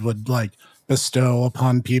god would like bestow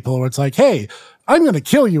upon people, where it's like, hey, I'm going to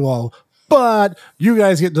kill you all, but you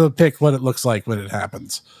guys get to pick what it looks like when it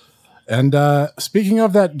happens. And speaking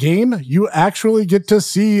of that game, you actually get to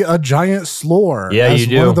see a giant slore as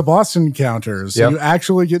one of the boss encounters. So you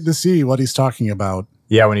actually get to see what he's talking about.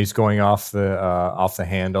 Yeah, when he's going off the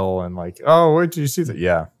handle and like, oh, where did you see that?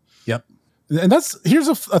 Yeah. Yep. And here's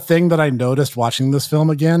a thing that I noticed watching this film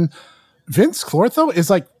again. Vince Clortho is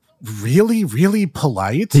like really, really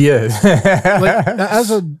polite. He is. Like,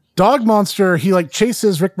 as a dog monster, he like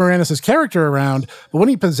chases Rick Moranis' character around, but when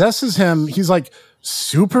he possesses him, he's like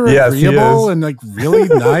super agreeable and like really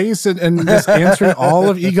nice and just answering all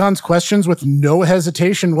of Egon's questions with no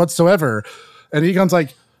hesitation whatsoever. And Egon's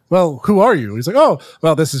like, well, who are you? He's like, oh,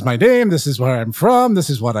 well, this is my name. This is where I'm from.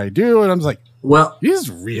 This is what I do. And I'm like, well,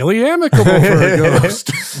 he's really amicable for a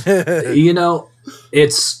ghost.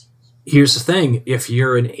 Here's the thing. If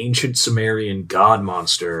you're an ancient Sumerian god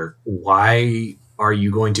monster, why are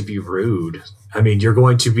you going to be rude? I mean, you're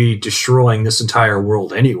going to be destroying this entire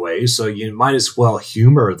world anyway, so you might as well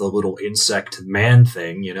humor the little insect man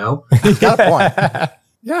thing, you know? Got a point.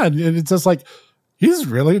 Yeah, and it's just like, he's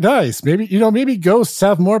really nice. Maybe ghosts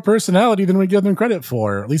have more personality than we give them credit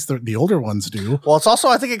for. At least the older ones do. Well, it's also,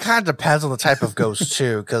 I think it kind of depends on the type of ghost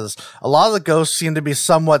too, because a lot of the ghosts seem to be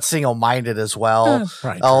somewhat single-minded as well.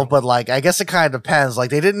 But like, I guess it kind of depends.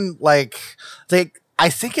 Like, I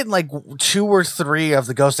think in like 2 or 3 of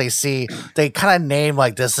the ghosts they see, they kind of name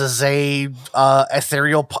like, this is a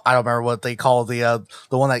ethereal. I don't remember what they call the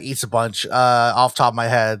one that eats a bunch off the top of my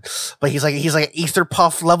head, but he's like ether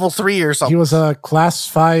puff level 3 or something. He was a class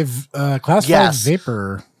 5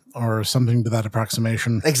 vapor or something to that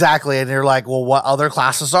approximation. Exactly. And you're like, well, what other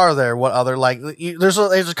classes are there? What other, like, there's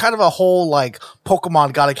a kind of a whole like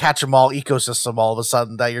Pokemon gotta catch 'em all ecosystem all of a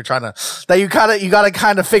sudden that you gotta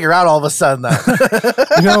kind of figure out all of a sudden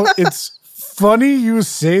that. It's funny you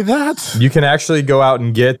say that. You can actually go out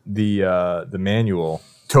and get the manual,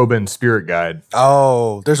 Tobin Spirit Guide.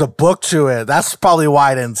 Oh, there's a book to it. That's probably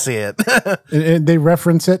why I didn't see it. and they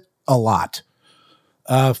reference it a lot.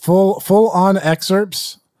 Full on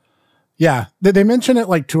excerpts. Yeah, they mention it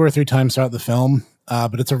like 2 or 3 times throughout the film,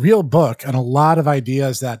 but it's a real book, and a lot of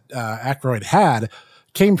ideas that Aykroyd had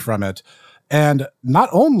came from it. And not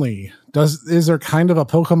only is there kind of a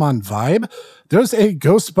Pokemon vibe, there's a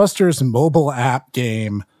Ghostbusters mobile app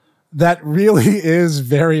game that really is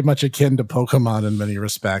very much akin to Pokemon in many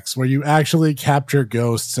respects, where you actually capture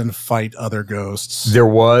ghosts and fight other ghosts. There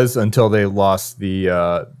was, until they lost they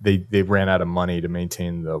ran out of money to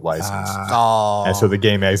maintain the license. And so the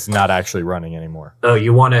game is not actually running anymore. Oh,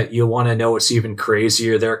 you wanna know what's even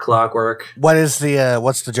crazier there, Clockwork? What's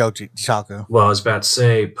the joke, Chaco? Well, I was about to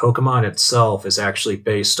say, Pokemon itself is actually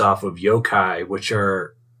based off of yokai, which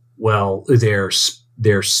are, well, they're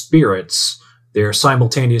spirits. They're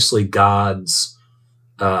simultaneously gods,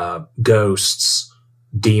 ghosts,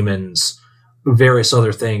 demons, various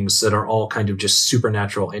other things that are all kind of just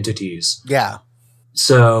supernatural entities. Yeah.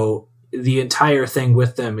 So the entire thing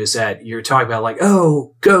with them is that you're talking about like,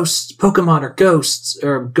 oh, ghosts, Pokemon are ghosts,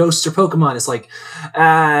 or ghosts are Pokemon. It's like, you're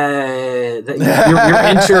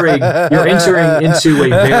entering into a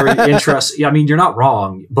very interesting. I mean, you're not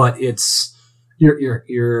wrong, but it's.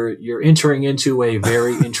 You're entering into a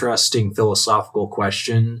very interesting philosophical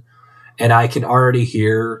question, and I can already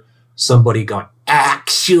hear somebody going,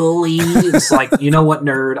 actually, it's like, you know what,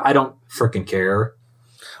 nerd, I don't freaking care.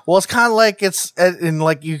 Well, it's kind of like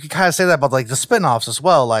you can kind of say that about like the spin-offs as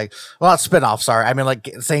well. Like, well, not spin-offs, sorry. I mean, like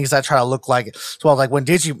things that try to look like, well, like when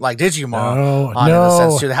Digimon, in the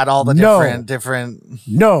sense too, they had all the different.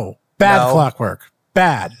 No, bad Clockwork.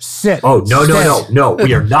 bad. Sit. Oh, no.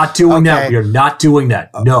 We are not doing that. We are not doing that.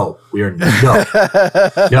 No, we are no.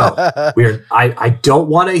 We are I don't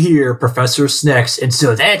want to hear Professor Snex, and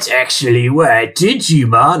so that's actually why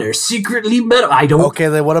Digimon are secretly metal. I don't Okay,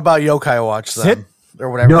 then what about Yokai Watch then? Sit. Or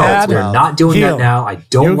whatever. No, that's we're about. not doing Heal. that now. I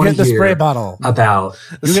don't You want get to the hear spray bottle. about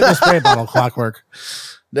You get the spray bottle, Clockwork.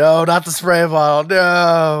 No, not the spray bottle.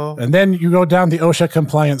 No. And then you go down the OSHA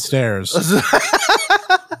compliant stairs. I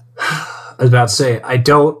was about to say, I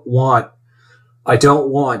don't want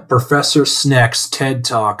Professor Sneck's TED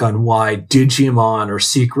Talk on why Digimon are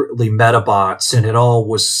secretly Metabots and it all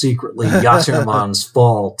was secretly Yattermon's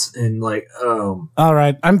fault. And All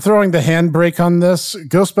right, I'm throwing the handbrake on this.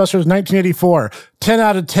 Ghostbusters 1984, 10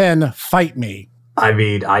 out of 10, fight me. I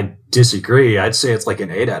mean, I disagree. I'd say it's like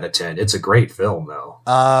an 8 out of 10. It's a great film, though.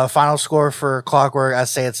 Final score for Clockwork, I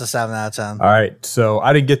say it's a 7 out of 10. All right, so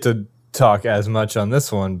I didn't get to talk as much on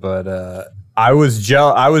this one, but I was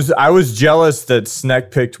jealous that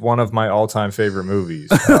Sneck picked one of my all-time favorite movies.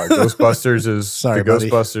 Ghostbusters is Sorry, buddy.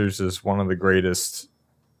 Ghostbusters is one of the greatest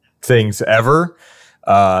things ever.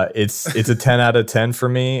 It's a 10 out of 10 for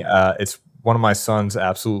me. It's one of my son's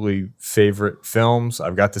absolutely favorite films.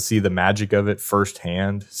 I've got to see the magic of it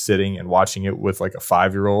firsthand, sitting and watching it with like a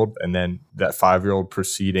 5-year-old, and then that 5-year-old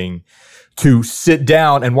proceeding to sit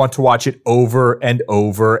down and want to watch it over and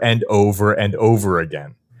over and over and over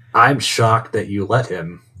again. I'm shocked that you let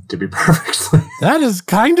him, to be perfectly. That is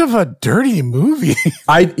kind of a dirty movie.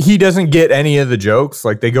 He doesn't get any of the jokes.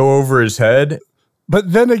 Like, they go over his head.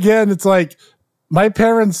 But then again, it's like, my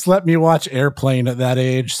parents let me watch Airplane at that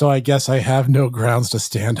age, so I guess I have no grounds to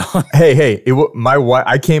stand on. Hey! My wife.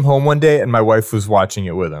 I came home one day and my wife was watching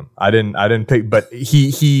it with him. I didn't pick, but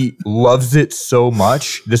he loves it so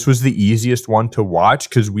much. This was the easiest one to watch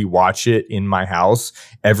because we watch it in my house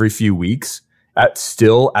every few weeks. At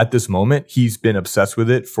this moment, he's been obsessed with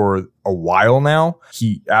it for a while now.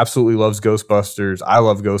 He absolutely loves Ghostbusters. I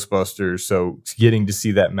love Ghostbusters. So getting to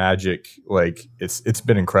see that magic, like, it's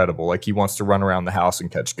been incredible. Like, he wants to run around the house and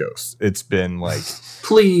catch ghosts. It's been like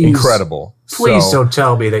Please, incredible. Please So- don't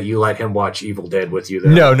tell me that you let him watch Evil Dead with you.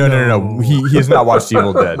 Though. No. He has not watched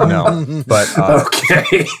Evil Dead. No, but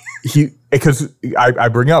Okay. because I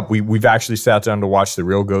bring up we've actually sat down to watch the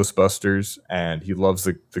real Ghostbusters, and he loves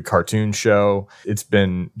the cartoon show. It's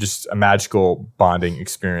been just a magical bonding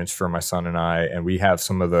experience for my son and I, and we have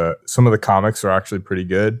some of the comics are actually pretty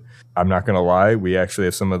good. I'm not gonna lie, we actually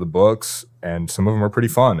have some of the books, and some of them are pretty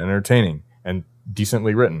fun, entertaining, and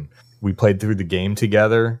decently written. We played through the game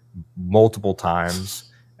together multiple times,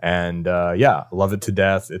 and love it to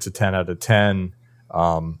death. It's a 10 out of 10.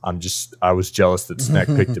 I was jealous that Sneck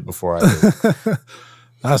picked it before I did.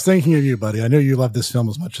 I was thinking of you, buddy. I know you love this film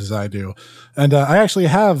as much as I do. And I actually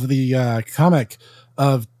have the comic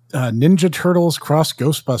of Ninja Turtles Cross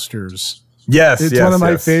Ghostbusters. Yes, It's one of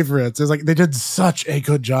my favorites. It's like they did such a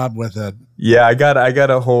good job with it. Yeah, I got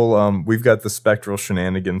a whole we've got the Spectral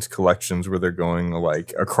Shenanigans collections where they're going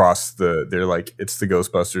like across it's the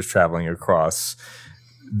Ghostbusters traveling across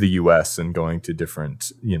the US and going to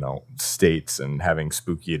different, states and having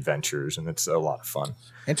spooky adventures, and it's a lot of fun.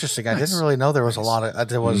 Interesting. I didn't really know there was a lot of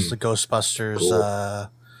the Ghostbusters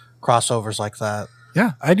crossovers like that.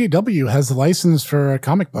 Yeah, IDW has the license for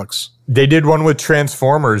comic books. They did one with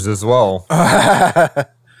Transformers as well.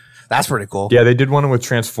 That's pretty cool. Yeah, they did one with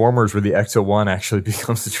Transformers where the Ecto-1 actually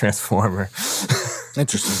becomes the Transformer.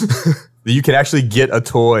 Interesting. You can actually get a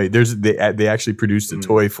toy. They actually produced a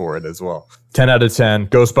toy for it as well. 10 out of 10.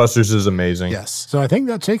 Ghostbusters is amazing. Yes. So I think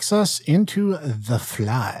that takes us into The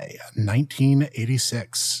Fly,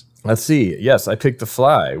 1986. Let's see. Yes, I picked The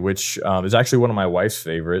Fly, which is actually one of my wife's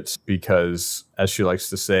favorites because, as she likes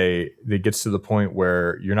to say, it gets to the point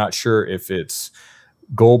where you're not sure if it's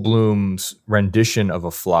Goldblum's rendition of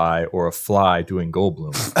a fly or a fly doing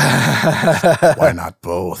Goldblum. Why not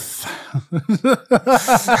both?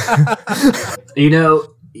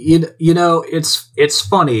 It's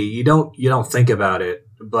funny. You don't think about it,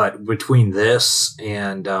 but between this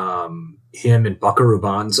and him and Buckaroo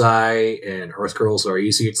Banzai and Earth Girls Are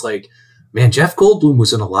Easy, it's like, man, Jeff Goldblum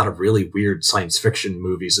was in a lot of really weird science fiction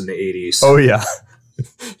movies in the 80s. Oh yeah.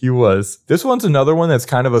 He was. This one's another one that's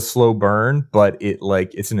kind of a slow burn, but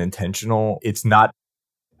it's an intentional. It's not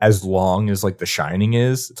as long as like The Shining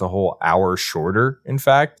is. It's a whole hour shorter, in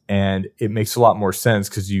fact, and it makes a lot more sense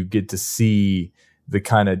because you get to see the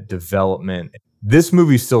kind of development. This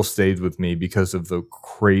movie still stayed with me because of the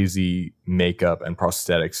crazy makeup and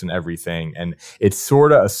prosthetics and everything. And it's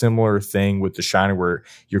sort of a similar thing with The Shining where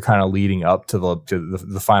you're kind of leading up to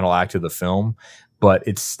the final act of the film, but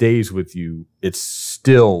it stays with you. It's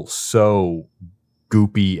still so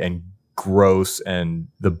goopy and gross, and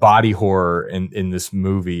the body horror in this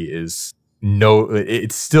movie is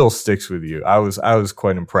it still sticks with you. I was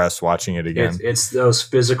quite impressed watching it again. It's those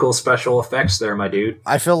physical special effects there, my dude.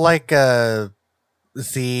 I feel like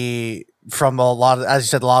from a lot of, as you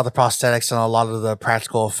said, a lot of the prosthetics and a lot of the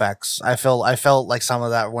practical effects. I felt like some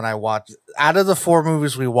of that when I watched. Out of the 4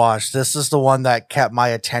 movies we watched, this is the one that kept my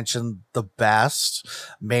attention the best,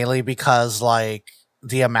 mainly because like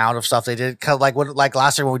the amount of stuff they did. Cause like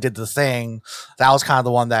last year when we did The Thing, that was kind of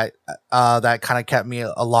the one that that kind of kept me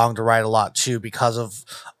along the ride a lot too, because of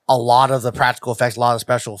a lot of the practical effects, a lot of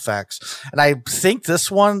special effects. And I think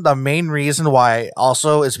this one, the main reason why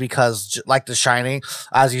also is because, like The Shining,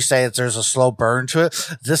 as you say, there's a slow burn to it.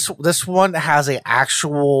 This one has a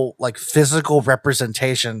actual like physical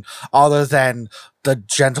representation other than the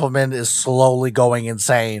gentleman is slowly going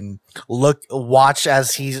insane. Watch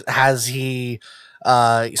as he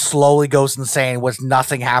slowly goes insane with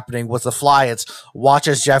nothing happening. With the Fly, it's watch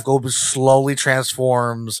as Jeff Goldblum slowly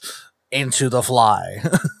transforms into the Fly.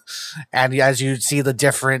 And as you see the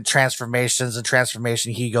different transformation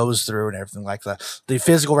he goes through and everything like that, the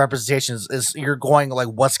physical representation is you're going like,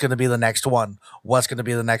 what's going to be the next one? What's going to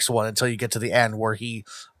be the next one until you get to the end where he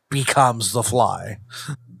becomes the Fly.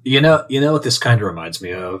 You know what this kind of reminds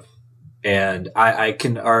me of? And I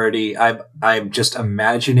can already, I'm just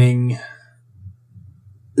imagining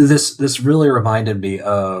this really reminded me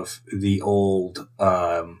of the old,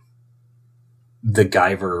 the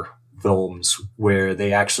Guyver films where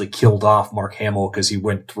they actually killed off Mark Hamill because he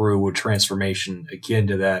went through a transformation akin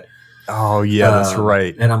to that. Oh yeah, that's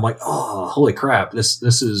right. And I'm like, oh, holy crap! This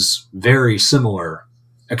is very similar,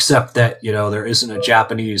 except that there isn't a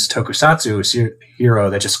Japanese tokusatsu hero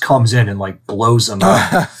that just comes in and like blows them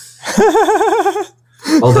up.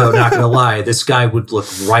 Although, not gonna lie, this guy would look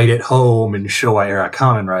right at home in Showa-era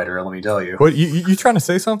Kamen Rider. Let me tell you. What you trying to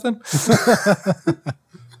say something?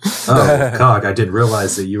 Oh, Cog, I didn't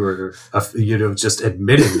realize that you were, just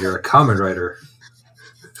admitting you're a Kamen Rider.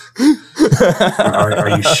 Are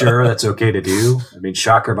you sure that's okay to do? I mean,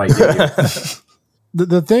 Shocker might get you.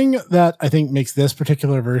 The thing that I think makes this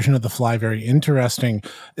particular version of The Fly very interesting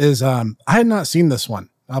is I had not seen this one.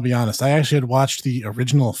 I'll be honest. I actually had watched the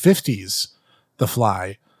original 50s The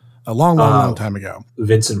Fly a long time ago.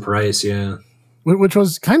 Vincent Price, yeah. Which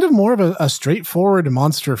was kind of more of a straightforward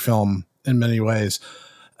monster film in many ways.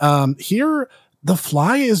 Here, The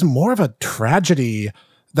Fly is more of a tragedy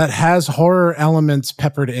that has horror elements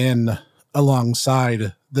peppered in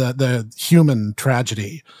alongside the human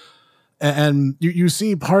tragedy. And you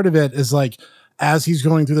see part of it is like, as he's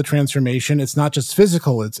going through the transformation, it's not just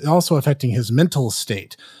physical, it's also affecting his mental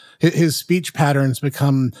state. His speech patterns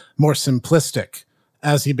become more simplistic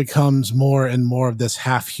as he becomes more and more of this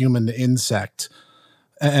half-human insect.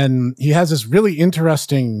 And he has this really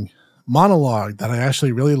interesting monologue that I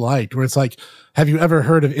actually really liked, where it's like, have you ever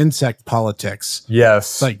heard of insect politics? Yes.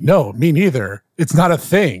 It's like, no, me neither. It's not a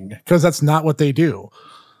thing, because that's not what they do.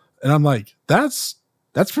 And I'm like, that's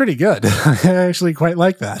pretty good. I actually quite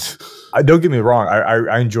like that. Don't get me wrong.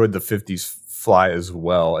 I enjoyed the 50s Fly as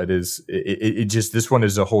well. It just, this one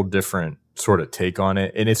is a whole different sort of take on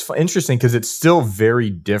it. And it's interesting because it's still very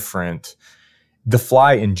different. The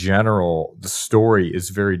Fly in general, the story is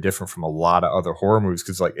very different from a lot of other horror movies.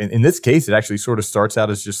 Because like in this case, it actually sort of starts out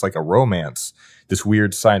as just like a romance, this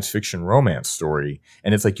weird science fiction romance story.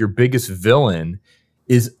 And it's like your biggest villain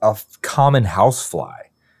is a common housefly.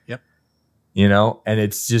 Yep. And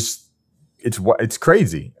it's just, it's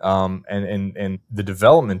crazy. And the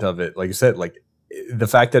development of it, like you said, like the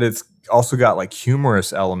fact that it's also got like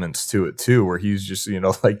humorous elements to it too, where he's just,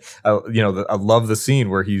 I love the scene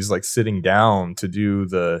where he's like sitting down to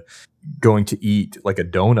do going to eat like a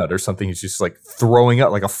donut or something. He's just like throwing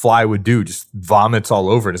up like a fly would do, just vomits all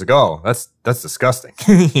over it. It's like, oh, that's disgusting,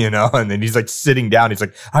 and then he's like sitting down. He's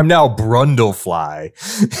like, I'm now Brundlefly.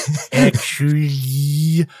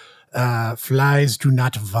 Actually, flies do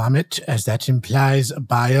not vomit, as that implies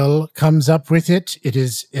bile comes up with it. It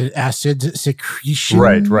is an acid secretion.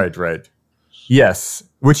 Right. Yes,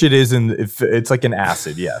 which it is, it's like an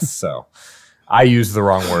acid. Yes, so I used the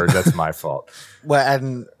wrong word. That's my fault. Well,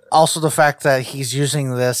 and also the fact that he's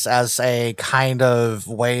using this as a kind of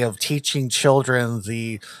way of teaching children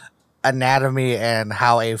the anatomy and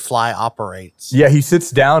how a fly operates. Yeah, he sits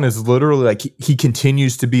down as literally like he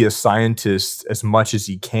continues to be a scientist as much as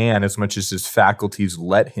he can, as much as his faculties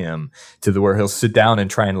let him, to the where he'll sit down and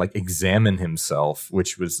try and like examine himself,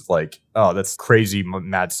 which was like, oh, that's crazy,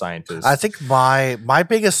 mad scientist. I think my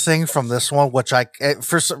biggest thing from this one, which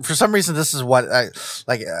for some reason this is what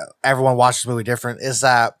everyone watches the movie different, is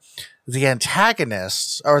that the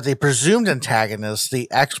antagonist, or the presumed antagonist, the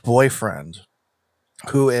ex-boyfriend,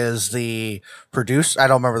 who is the producer. I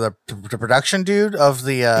don't remember the production dude of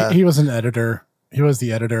the. He was an editor. He was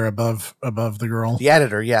the editor above the girl. The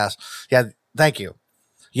editor, yes, yeah. Thank you.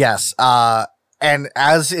 Yes. And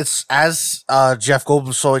as Jeff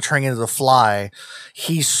Goldblum slowly turning into the Fly,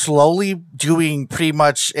 he's slowly doing pretty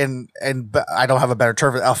much and I don't have a better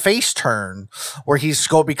term, a face turn where he's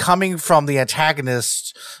becoming from the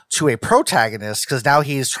antagonist to a protagonist, because now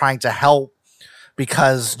he's trying to help,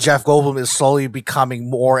 because Jeff Goldblum is slowly becoming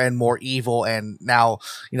more and more evil, and now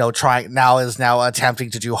is attempting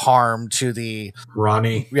to do harm to the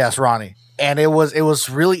Ronnie. Yes, Ronnie. And it was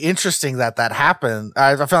really interesting that happened.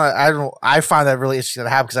 I find that really interesting that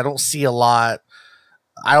happened, because I don't see a lot.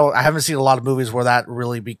 I haven't seen a lot of movies where that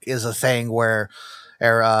really is a thing where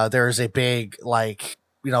there is a big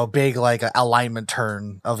alignment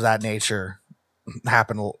turn of that nature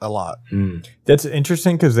happen a lot. That's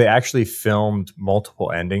interesting, because they actually filmed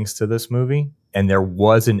multiple endings to this movie, and there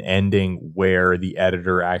was an ending where the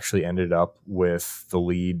editor actually ended up with the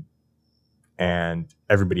lead, and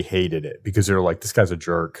everybody hated it because they were like, this guy's a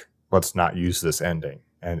jerk, let's not use this ending,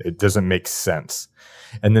 and it doesn't make sense.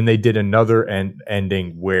 And then they did another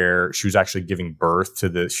ending where she was actually giving birth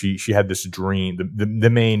to she had this dream. The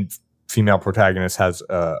main female protagonist has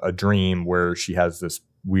a dream where she has this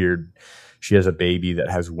weird, she has a baby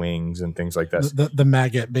that has wings and things like that. The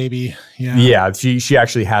maggot baby. Yeah. She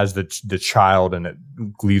actually has the child, and it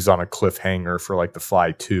leaves on a cliffhanger for like The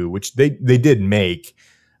Fly 2, which they did make.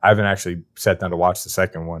 I haven't actually sat down to watch the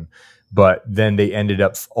second one, but then they ended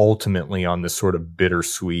up ultimately on this sort of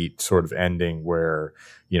bittersweet sort of ending where,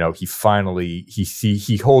 he finally,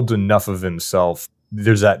 he holds enough of himself.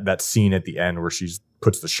 There's that scene at the end where she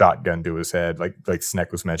puts the shotgun to his head, like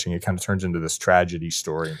Sneck was mentioning. It kind of turns into this tragedy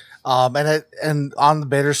story. And on the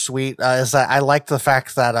bittersweet is that I like the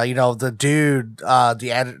fact that the dude,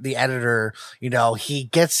 the editor, he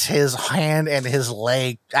gets his hand and his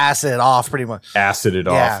leg acided off pretty much. Acided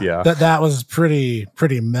off, yeah. That was pretty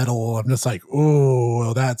metal. I'm just like,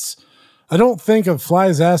 ooh, that's. I don't think a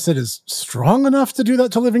fly's acid is strong enough to do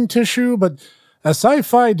that to living tissue, but as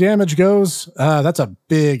sci-fi damage goes, that's a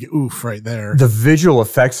big oof right there. The visual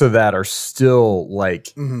effects of that are still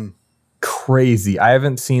like crazy. I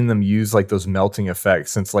haven't seen them use like those melting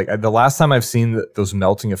effects since like the last time I've seen those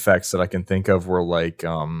melting effects that I can think of were like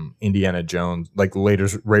Indiana Jones, like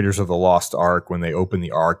Raiders of the Lost Ark, when they open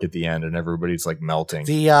the Ark at the end and everybody's like melting.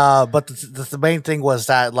 But the main thing was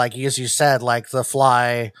that, like as you said, like the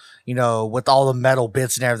Fly, with all the metal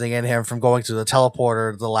bits and everything in him from going through the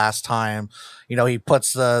teleporter the last time, he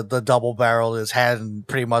puts the double barrel to his head and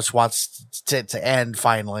pretty much wants to end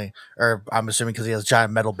finally. Or I'm assuming because he has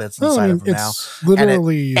giant metal bits inside of him now.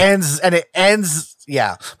 Literally it ends.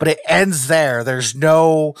 Yeah, but it ends there. There's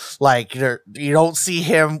no you don't see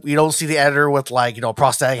the editor with a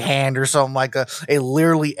prosthetic hand or something like that. It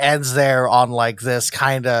literally ends there on like this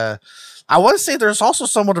kind of. I want to say there's also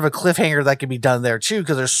somewhat of a cliffhanger that can be done there too,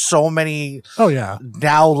 because there's so many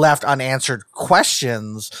now left unanswered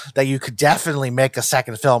questions that you could definitely make a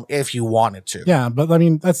second film if you wanted to. Yeah, but I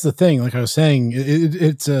mean, that's the thing. Like I was saying,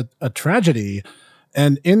 it's a tragedy.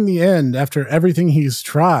 And in the end, after everything he's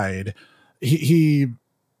tried, he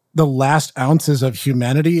the last ounces of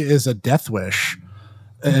humanity is a death wish.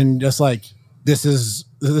 And just like, this is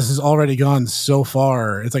already gone so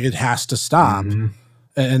far. It's like, it has to stop. Mm-hmm.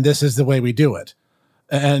 And this is the way we do it.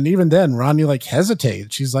 And even then, Ronnie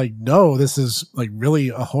hesitates. She's like, no, this is really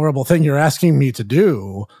a horrible thing you're asking me to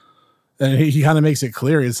do. And he kind of makes it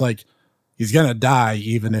clear. It's like, he's going to die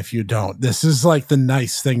even if you don't. This is the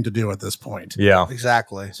nice thing to do at this point. Yeah,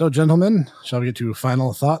 exactly. So gentlemen, shall we get to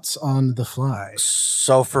final thoughts on The Fly?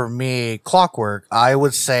 So for me, Clockwork, I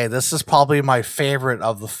would say this is probably my favorite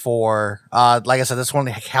of the four. Like I said, this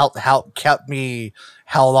one kept me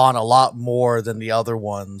held on a lot more than the other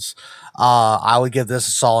ones. I would give this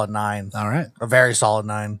a solid 9. All right. A very solid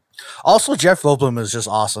 9. Also, Jeff Goldblum is just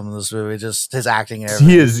awesome in this movie. Just his acting and everything.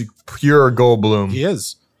 He is pure Goldblum. He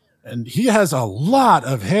is. And he has a lot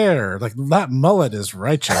of hair. That mullet is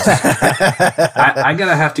righteous. I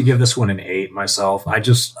gotta have to give this one an 8 myself.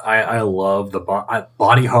 I love the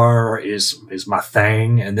body horror is my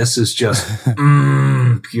thing, and this is just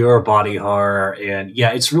pure body horror. And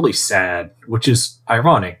yeah, it's really sad, which is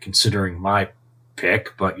ironic considering my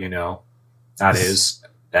pick. But that is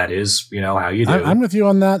how you do. I'm with you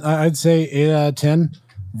on that. I'd say 8 out of 10.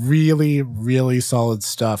 Really, really solid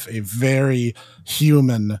stuff. A very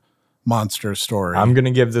human monster story. I'm gonna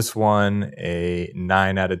give this one a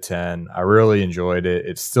 9 out of 10. I really enjoyed it.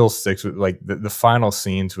 It still sticks with the final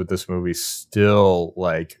scenes with this movie still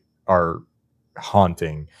are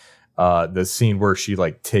haunting. The scene where she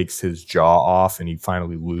like takes his jaw off and he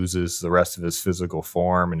finally loses the rest of his physical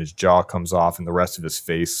form and his jaw comes off and the rest of his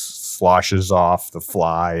face sloshes off the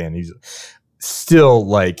fly, and he's still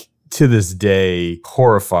like to this day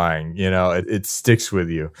horrifying. You know, it sticks with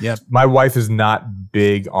you. Yep. My wife is not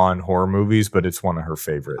big on horror movies, but it's one of her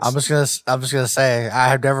favorites. I'm just gonna say I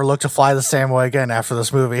have never looked to fly the same way again after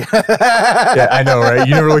this movie. Yeah, I know, right?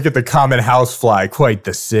 You never look at the common housefly quite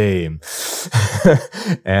the same.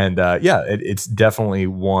 And it's definitely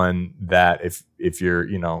one that if you're,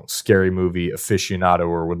 you know, scary movie aficionado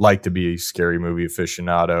or would like to be a scary movie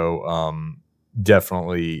aficionado,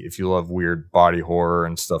 definitely if you love weird body horror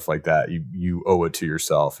and stuff like that, you owe it to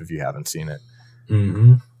yourself if you haven't seen it.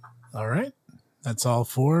 Mm-hmm. All right. That's all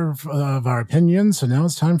 4 of our opinions. So now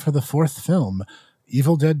it's time for the 4th film,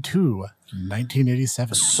 Evil Dead 2,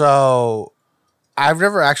 1987. So I've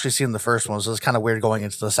never actually seen the first one, so it's kind of weird going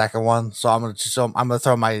into the second one. So I'm gonna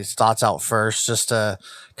throw my thoughts out first, just to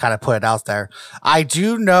kind of put it out there. I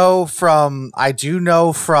do know from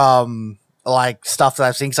like stuff that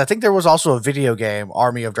I've seen, because I think there was also a video game,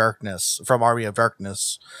 Army of Darkness,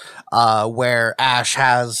 where Ash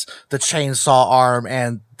has the chainsaw arm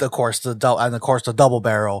and of course the double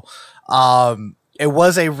barrel. It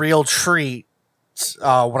was a real treat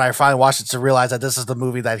when I finally watched it to realize that this is the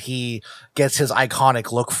movie that he gets his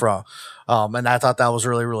iconic look from. And I thought that was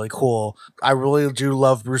really, really cool. I really do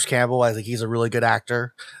love Bruce Campbell. I think he's a really good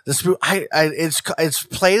actor. This movie, it's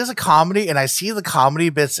played as a comedy, and I see the comedy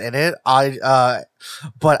bits in it.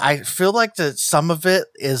 But I feel like that some of it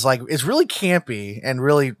is like, it's really campy and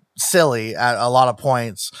really silly at a lot of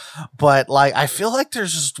points. But like, I feel like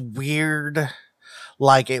there's just weird,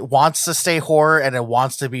 like it wants to stay horror and it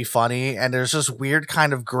wants to be funny, and there's this weird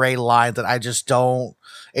kind of gray line that I just don't.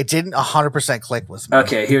 It didn't 100% click with me.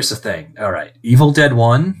 Okay, here's the thing. All right. Evil Dead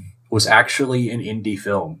 1 was actually an indie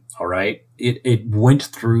film. All right. It went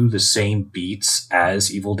through the same beats as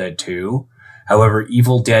Evil Dead 2. However,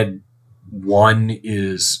 Evil Dead 1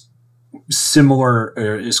 is similar,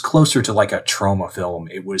 or is closer to like a trauma film.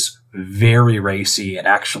 It was very racy. It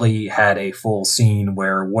actually had a full scene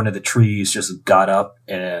where one of the trees just got up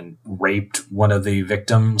and raped one of the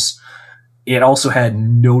victims. It also had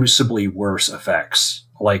noticeably worse effects.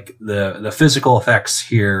 Like the physical effects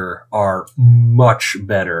here are much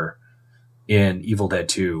better in Evil Dead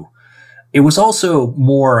 2. It was also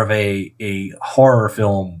more of a horror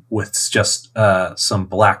film with just some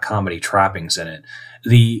black comedy trappings in it.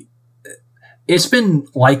 It's been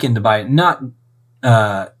likened by not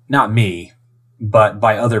me, but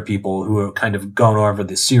by other people who have kind of gone over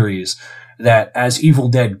the series, that as Evil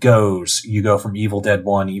Dead goes, you go from Evil Dead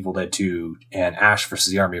 1, Evil Dead 2, and Ash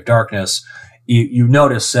versus the Army of Darkness. You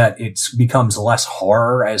notice that it becomes less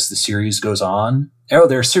horror as the series goes on. Oh,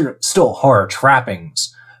 there's still horror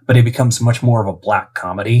trappings, but it becomes much more of a black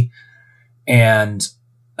comedy. And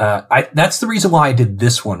that's the reason why I did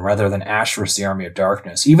this one rather than Ash vs. the Army of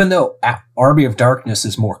Darkness. Even though Army of Darkness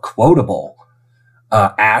is more quotable,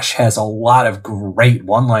 Ash has a lot of great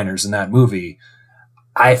one-liners in that movie.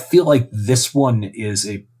 I feel like this one is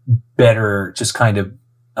a better just kind of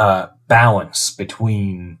balance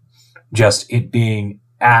between just it being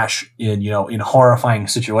Ash in horrifying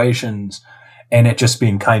situations and it just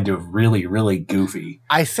being kind of really, really goofy.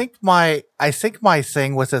 I think my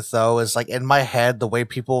thing with it though is like in my head, the way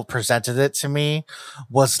people presented it to me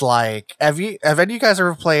was like, have any of you guys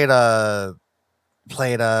ever played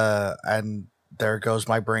and there goes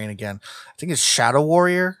my brain again. I think it's Shadow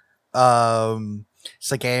Warrior.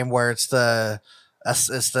 It's a game where it's the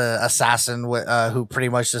assassin who pretty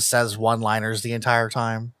much just says one-liners the entire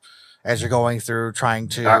time as you're going through trying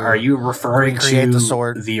to. Are you referring to the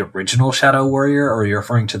sword? The original Shadow Warrior, or are you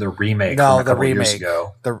referring to the remake? No, from a couple years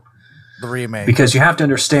ago? The remake. Because you have to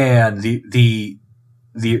understand the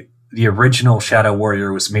original Shadow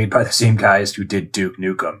Warrior was made by the same guys who did Duke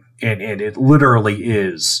Nukem, and it literally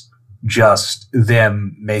is just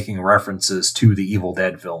them making references to the Evil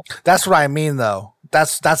Dead film. That's what I mean, though.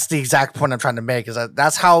 That's the exact point I'm trying to make. Is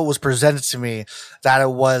that's how it was presented to me. That it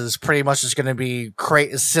was pretty much just going to be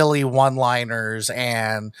silly one-liners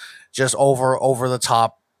and just over the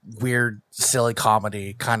top, weird, silly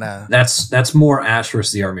comedy kind of. That's more Ash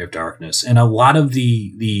vs. the Army of Darkness, and a lot of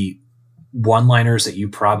the one-liners that you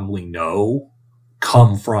probably know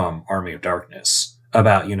come from Army of Darkness.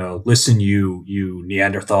 About, listen, you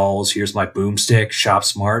Neanderthals, here's my boomstick, shop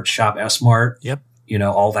smart, shop S-smart. Yep.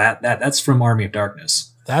 All that's from Army of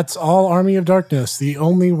Darkness. That's all Army of Darkness. The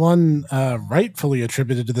only one rightfully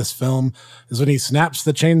attributed to this film is when he snaps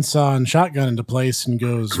the chainsaw and shotgun into place and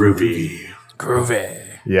goes, Groovy.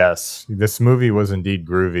 Groovy. Yes, this movie was indeed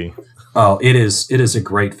groovy. Oh, it is a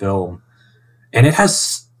great film. And it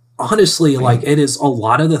has, honestly, like, it is a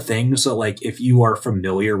lot of the things that, like, if you are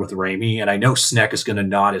familiar with Raimi, and I know Sneck is going to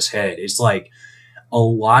nod his head, it's like a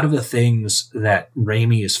lot of the things that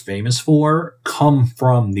Raimi is famous for come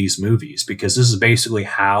from these movies, because this is basically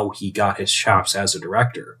how he got his chops as a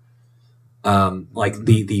director. Like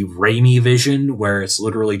the Raimi vision, where it's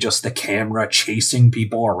literally just the camera chasing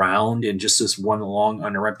people around in just this one long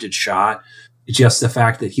uninterrupted shot. Just the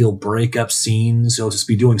fact that he'll break up scenes, he'll just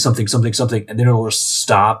be doing something, and then it'll just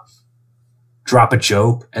stop, drop a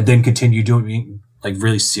joke, and then continue doing like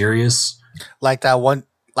really serious. Like that one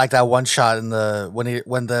shot in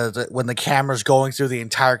when the camera's going through the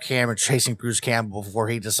entire camera chasing Bruce Campbell before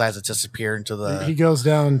he decides to disappear into the. He goes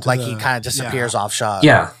down to he kind of disappears off shot.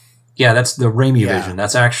 Yeah, that's the Raimi vision.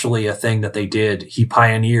 That's actually a thing that they did. He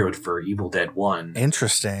pioneered for Evil Dead 1.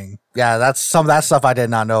 Interesting. Yeah, that's some of that stuff I did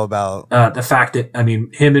not know about. The fact that, I mean,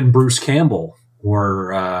 him and Bruce Campbell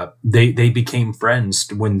were, they became friends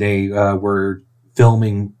when they were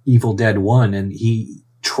filming Evil Dead 1, and he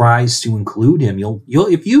tries to include him.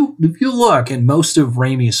 If you look in most of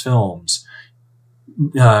Raimi's films,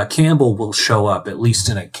 Campbell will show up at least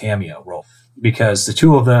in a cameo role, because the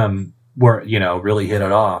two of them were, really hit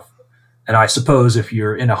it off. And I suppose if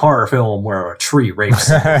you're in a horror film where a tree rapes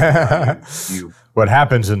you what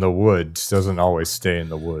happens in the woods doesn't always stay in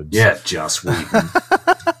the woods. Yeah, Joss Whedon.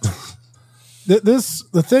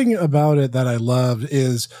 The thing about it that I loved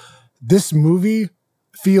is this movie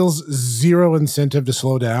feels zero incentive to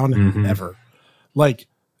slow down ever. Like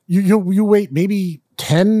you wait maybe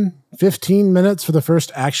 10, 15 minutes for the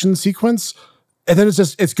first action sequence, and then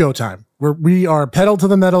it's go time. We are pedal to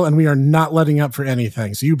the metal, and we are not letting up for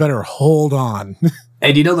anything. So you better hold on.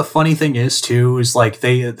 And the funny thing is too, is like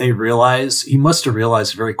they realize, he must have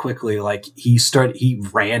realized very quickly, like he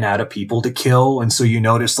ran out of people to kill. And so you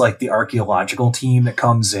notice like the archaeological team that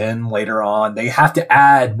comes in later on, they have to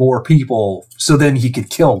add more people so then he could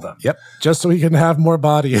kill them. Yep. Just so he can have more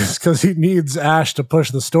bodies, because he needs Ash to push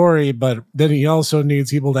the story, but then he also needs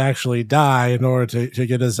people to actually die in order to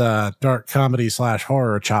get his dark comedy /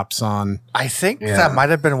 horror chops on. I think that might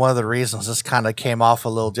have been one of the reasons this kind of came off a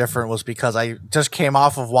little different, was because I just came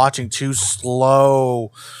off of watching two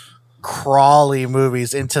slow, crawly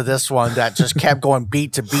movies into this one that just kept going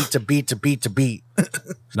beat to beat to beat to beat to beat.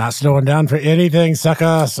 Not slowing down for anything,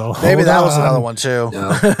 sucker. So maybe that was another one too.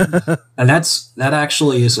 No. And that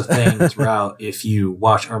actually is a thing throughout. If you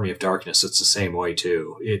watch Army of Darkness, it's the same way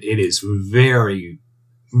too. It is very,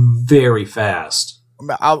 very fast.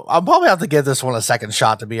 I'll probably have to give this one a second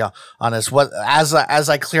shot, to be honest. As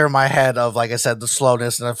I clear my head of, like I said, the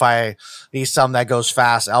slowness, and if I need something that goes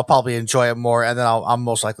fast, I'll probably enjoy it more, and then I'll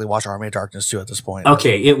most likely watch Army of Darkness too at this point.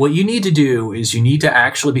 Okay, what you need to do is you need to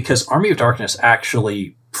actually, because Army of Darkness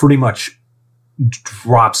actually pretty much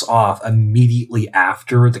drops off immediately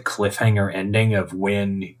after the cliffhanger ending of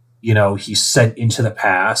when he's sent into the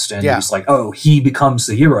past, and he's like, oh, he becomes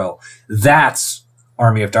the hero. That's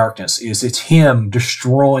Army of Darkness. It's him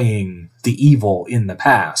destroying the evil in the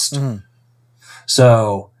past. Mm-hmm.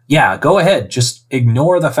 So yeah, go ahead. Just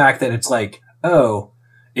ignore the fact that it's like,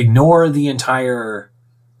 ignore the entire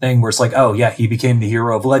thing where it's like, oh yeah, he became the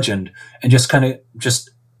hero of legend, and just kind of just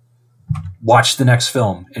watch the next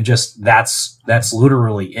film, and just that's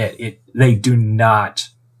literally it. They do not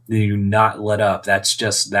let up.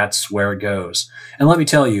 That's where it goes. And let me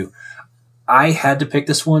tell you, I had to pick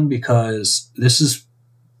this one because this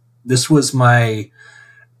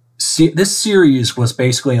series was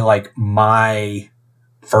basically like my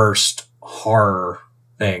first horror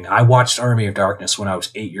thing. I watched Army of Darkness when I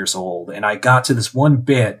was 8 years old, and I got to this one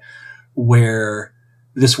bit where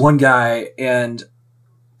this one guy, and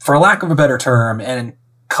for lack of a better term, and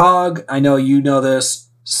Cog, I know you know this,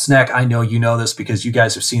 Sneck, I know you know this because you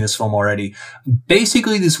guys have seen this film already.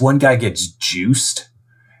 Basically, this one guy gets juiced.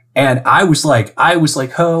 And I was like,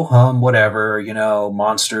 ho hum, whatever,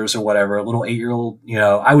 monsters or whatever, a little 8-year-old,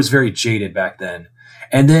 I was very jaded back then.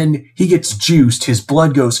 And then he gets juiced, his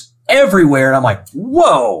blood goes everywhere, and I'm like,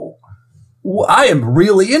 whoa, I am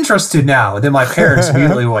really interested now. And then my parents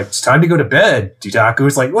immediately were like, it's time to go to bed. Dutaku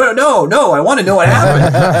was like, well, no, I want to know what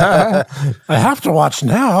happened. I have to watch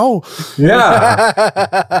now.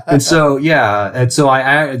 Yeah. And so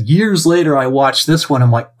I years later, I watched this one. I'm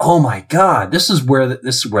like, oh my God, this is where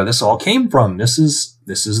this all came from. This is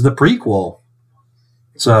the prequel.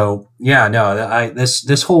 So yeah, no,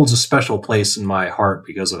 this holds a special place in my heart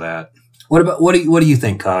because of that. What do you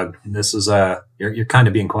think, Cog? This is, you're kind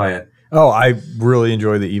of being quiet. Oh, I really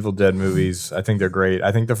enjoy the Evil Dead movies. I think they're great.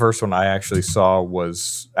 I think the first one I actually saw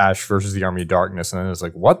was Ash versus the Army of Darkness, and then I was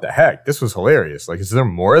like, what the heck? This was hilarious. Like, is there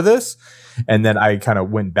more of this? And then I kind of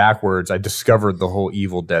went backwards. I discovered the whole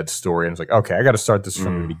Evil Dead story and was like, okay, I got to start this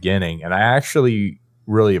from the beginning. And I actually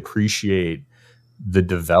really appreciate the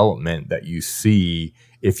development that you see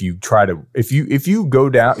if you try to if you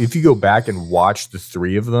go back and watch the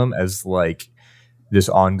three of them as like this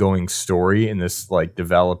ongoing story and this like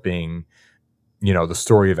developing, you know, the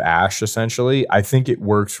story of Ash essentially. I think it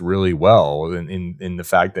works really well in the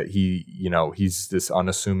fact that he, you know, he's this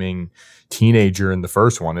unassuming teenager in the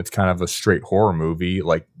first one. It's kind of a straight horror movie.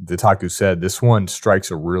 Like Dataku said, this one strikes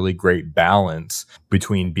a really great balance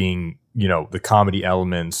between being, you know, the comedy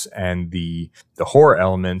elements and the horror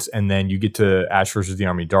elements, and then you get to Ash versus the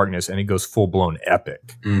Army of Darkness and it goes full blown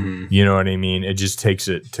epic. You know what I mean? It just takes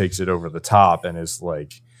it over the top and is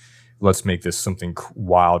like, let's make this something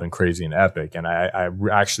wild and crazy and epic. And I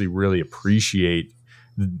actually really appreciate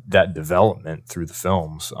that development through the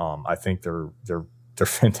films. I think they're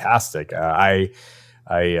fantastic. This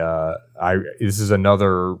is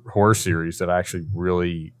another horror series that I actually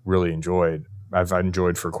really, really enjoyed. I've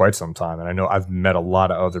enjoyed for quite some time, and I know I've met a lot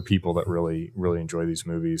of other people that really, really enjoy these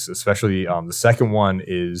movies. Especially the second one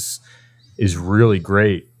is really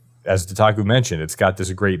great. As Dataku mentioned, it's got this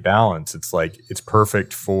great balance. It's like it's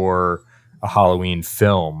perfect for a Halloween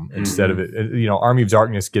film instead of it. You know, Army of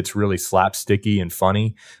Darkness gets really slapsticky and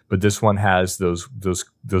funny, but this one has those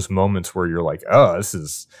moments where you're like, oh, this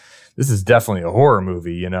is definitely a horror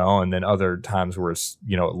movie, you know. And then other times where it's,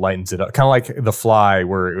 you know, it lightens it up, kind of like The Fly,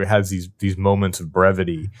 where it has these moments of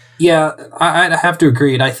brevity. Yeah, I have to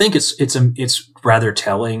agree, and I think it's rather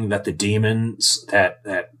telling that the demons that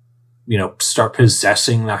you know start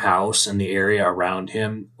possessing the house and the area around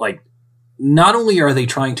him, like, not only are they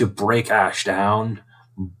trying to break Ash down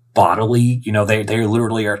bodily, you know, they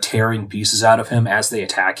literally are tearing pieces out of him as they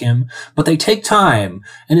attack him, but they take time,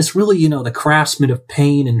 and it's really, you know, the craftsmen of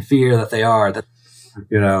pain and fear that they are, that,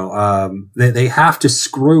 you know, they have to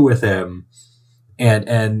screw with him,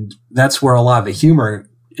 and that's where a lot of the humor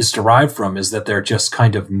is derived from, is that they're just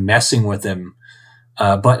kind of messing with him.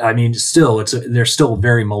 But I mean, still, they're still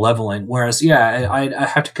very malevolent. Whereas, yeah, I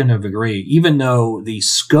have to kind of agree. Even though the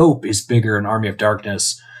scope is bigger in Army of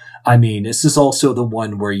Darkness, I mean, this is also the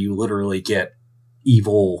one where you literally get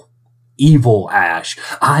evil Ash.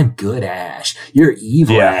 I'm good Ash. You're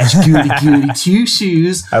evil Ash. Goody two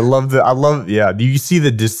shoes. I love. Yeah. Do you see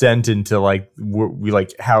the descent into like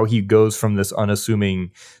how he goes from this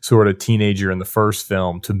unassuming sort of teenager in the first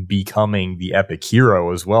film to becoming the epic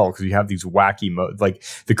hero as well? Because you have these wacky, like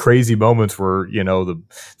the crazy moments where, you know, the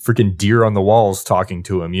freaking deer on the walls talking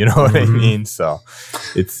to him. You know what I mean? So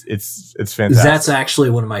it's fantastic. That's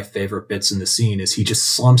actually one of my favorite bits in the scene. Is he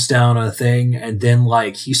just slumps down on a thing, and then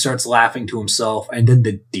like he starts laughing to himself, and then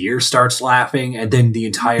the deer starts laughing, and then the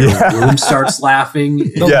entire room starts laughing.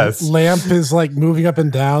 The lamp is like moving up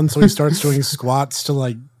and down, so he starts doing squats to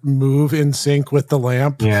like move in sync with the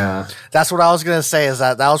lamp. Yeah, that's what I was gonna say. Is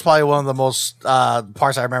that was probably one of the most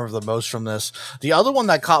parts I remember the most from this. The other one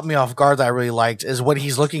that caught me off guard that I really liked is when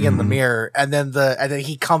he's looking in the mirror, and then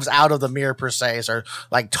he comes out of the mirror per se, or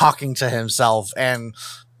like talking to himself and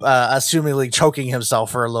assumingly choking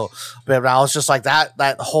himself for a little bit. But I was just like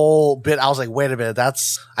that whole bit. I was like, wait a minute,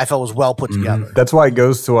 I felt was well put together. That's why it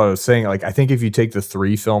goes to what I was saying. Like, I think if you take the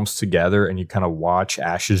three films together and you kind of watch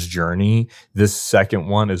Ash's journey, this second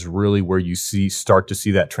one is really where you start to see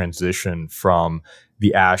that transition from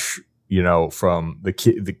the Ash, you know, from the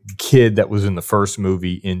kid that was in the first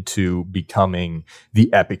movie into becoming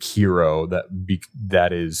the epic hero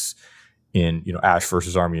that is in, you know, Ash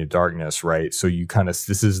versus Army of Darkness, right? So you kind of,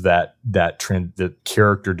 this is the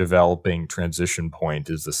character developing transition point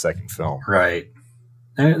is the second film. Right.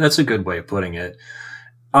 That's a good way of putting it.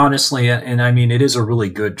 Honestly, and I mean, it is a really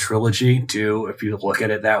good trilogy too, if you look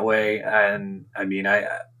at it that way. And I mean, I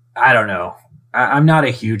don't know. I'm not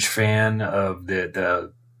a huge fan of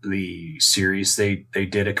the series they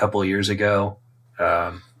did a couple of years ago.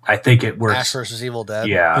 I think it works. Ash versus Evil Dead.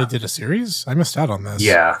 Yeah. They did a series? I missed out on this.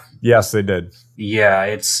 Yeah. Yes, they did. Yeah,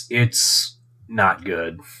 it's not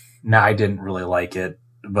good. No, I didn't really like it,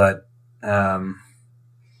 but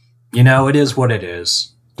you know, it is what it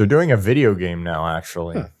is. They're doing a video game now,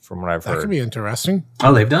 actually, from what I've heard. That could be interesting.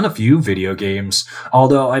 Oh, they've done a few video games.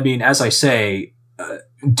 Although, I mean, as I say,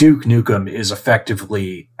 Duke Nukem is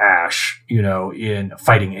effectively Ash, in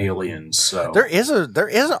fighting aliens. So There is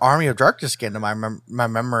an Army of Darkness skin in my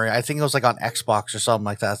memory. I think it was like on Xbox or something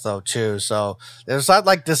like that though too. So there's not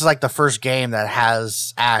like this is like the first game that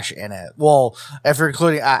has Ash in it. Well, if you're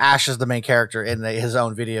including Ash as the main character in his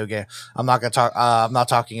own video game, I'm not gonna talk. I'm not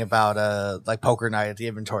talking about like Poker Night at the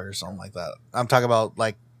Inventory or something like that. I'm talking about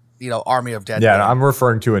like Army of Dead. Yeah, game. I'm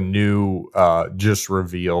referring to a new, just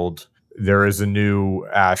revealed. There is a new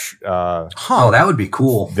Ash that would be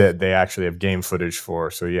cool. that they actually have game footage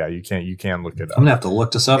for. So yeah, you can look it up. I'm gonna have to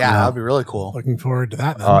look this up. Yeah, now. that'd be really cool. Looking forward to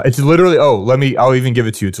that. Then. It's literally. I'll even give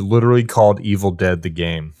it to you. It's literally called Evil Dead the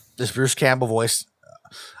game. This Bruce Campbell voice.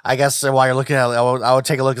 I guess while you're looking at it, I would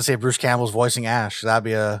take a look to see if Bruce Campbell's voicing Ash. That'd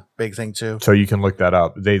be a big thing too. So you can look that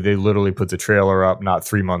up. They literally put the trailer up not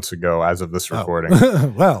 3 months ago as of this recording.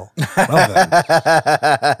 well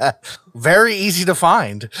then. Very easy to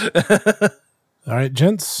find. All right,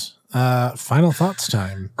 gents. Final thoughts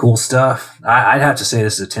time. Cool stuff. I'd have to say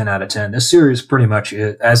this is a 10 out of 10. This series pretty much,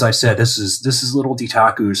 as I said, this is Little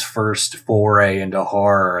Ditaku's first foray into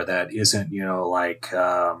horror that isn't, like,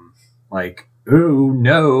 oh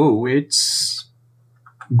no, it's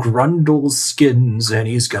Grundleskins and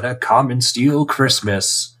he's gonna come and steal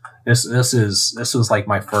Christmas. This was like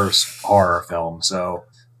my first horror film, so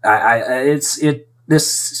this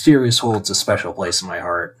series holds a special place in my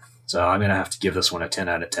heart. So I'm gonna have to give this one a 10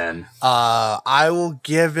 out of 10. I will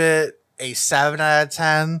give it a 7 out of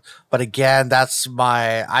 10. But again,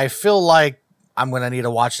 I feel like I'm gonna need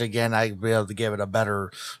to watch it again. I'll be able to give it a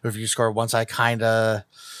better review score once I kind of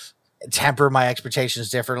temper my expectations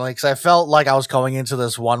differently, because I felt like I was going into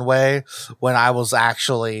this one way when I was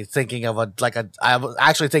actually thinking of I was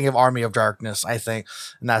actually thinking of Army of Darkness. I think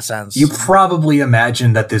in that sense, You probably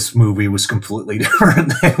imagined that this movie was completely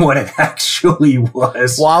different than what it actually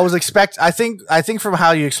was. well, I think from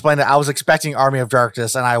how you explained it, I was expecting Army of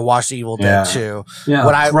Darkness, and I watched Evil Dead too. Yeah,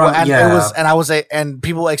 And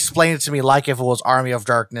people explained it to me like if it was Army of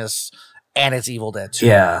Darkness and it's Evil Dead 2.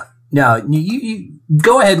 Yeah. Now you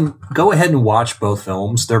go ahead and watch both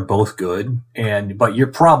films. They're both good, but you're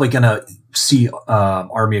probably gonna see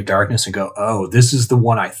Army of Darkness and go, "Oh, this is the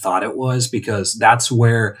one I thought it was," because that's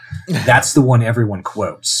the one everyone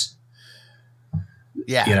quotes.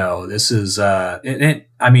 Yeah, this is I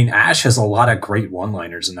mean, Ash has a lot of great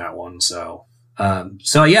one-liners in that one, so.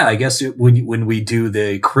 Yeah, I guess when we do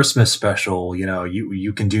the Christmas special,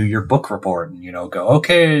 you can do your book report and, go,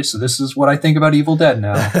 okay, so this is what I think about Evil Dead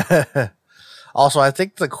now. Also, I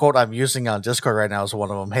think the quote I'm using on Discord right now is one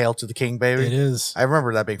of them. "Hail to the King, baby." It is. I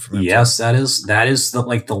remember that being from him. Yes, that is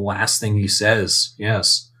the last thing he says.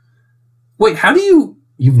 Yes. Wait,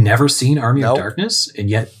 you've never seen Army Nope. of Darkness? And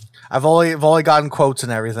yet, I've only gotten quotes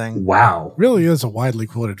and everything. wow. Really is a widely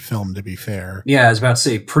quoted film, to be fair. Yeah, I was about to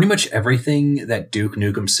say, pretty much everything that Duke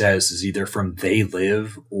Nukem says is either from They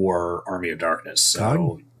Live or Army of Darkness.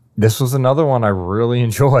 So, This was another one I really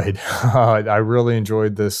enjoyed. I really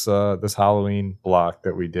enjoyed this Halloween block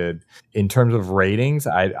that we did. In terms of ratings,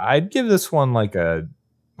 I'd give this one like a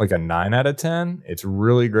 9 out of 10. It's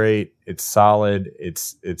really great. It's solid.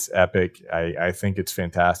 It's epic. I think it's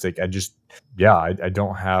fantastic. I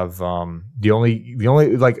don't have the only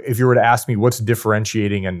like, if you were to ask me what's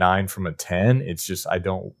differentiating a 9 from a 10, it's just I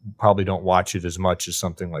probably don't watch it as much as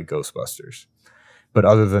something like Ghostbusters. But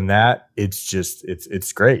other than that,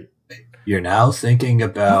 it's great. you're now thinking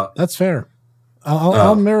about... That's fair.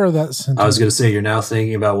 I'll mirror that sentiment. I was going to say, you're now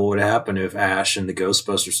thinking about what would happen if Ash and the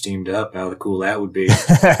Ghostbusters teamed up. How cool that would be.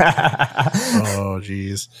 Oh,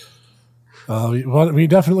 geez. We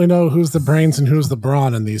definitely know who's the brains and who's the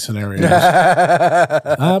brawn in these scenarios.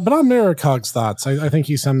 But I'll mirror Cog's thoughts. I think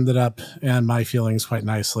he summed it up and my feelings quite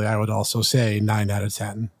nicely. I would also say 9 out of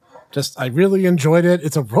 10. I really enjoyed it.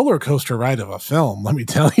 It's a roller coaster ride of a film, let me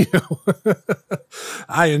tell you.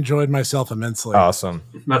 I enjoyed myself immensely. Awesome.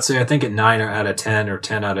 Let's say I think at 9 out of 10 or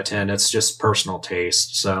 10 out of 10, it's just personal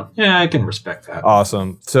taste. So yeah, I can respect that.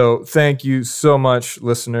 Awesome. So thank you so much,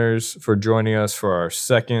 listeners, for joining us for our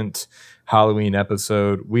second Halloween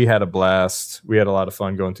episode. We had a blast. We had a lot of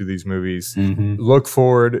fun going through these movies. Mm-hmm. Look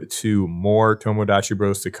forward to more Tomodachi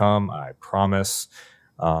Bros to come. I promise.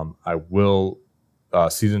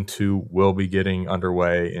 Season 2 will be getting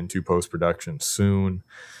underway into post-production soon.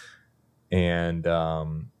 And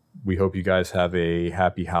we hope you guys have a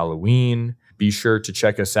happy Halloween. Be sure to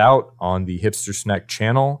check us out on the Hipster Snack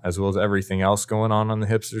channel, as well as everything else going on the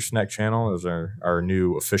Hipster Snack channel. As our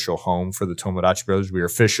new official home for the Tomodachi Bros. We are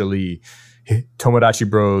officially Tomodachi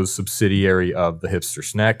Bros subsidiary of the Hipster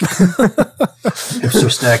Snack.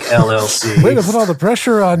 Hipster Snack LLC. Way to put all the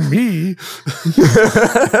pressure on me.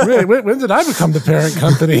 Wait, when did I become the parent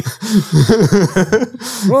company?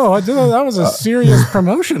 Whoa, that was a serious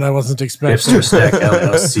promotion I wasn't expecting. Hipster Snack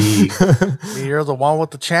LLC. You're the one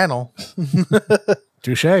with the channel.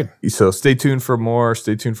 Touche. So stay tuned for more.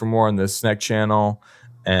 Stay tuned for more on the Snack channel.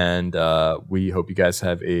 And we hope you guys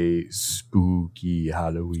have a spooky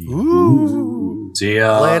Halloween. Ooh. See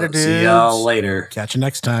y'all Later, dudes. See y'all later. Catch you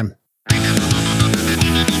next time.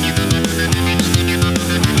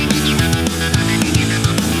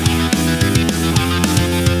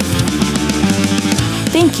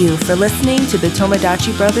 Thank you for listening to the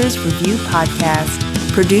Tomodachi Brothers Review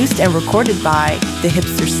Podcast, produced and recorded by the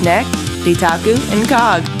Hipster Snack, Deitaku, and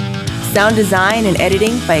Cog. Sound design and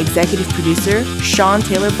editing by executive producer Sean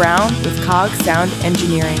Taylor Brown with Cog Sound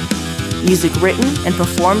Engineering. Music written and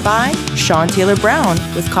performed by Sean Taylor Brown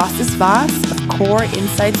with Costas Vaz of Core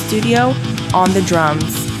Insight Studio on the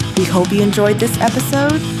drums. We hope you enjoyed this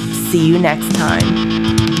episode. See you next time.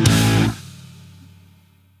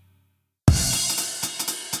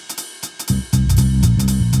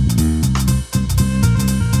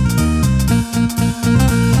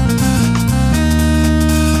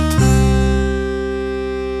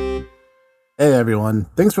 Hey everyone,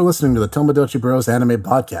 thanks for listening to the Tomodachi Bros Anime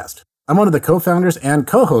Podcast. I'm one of the co-founders and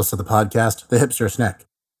co-hosts of the podcast, The Hipster Snack.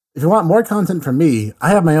 If you want more content from me, I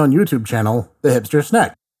have my own YouTube channel, The Hipster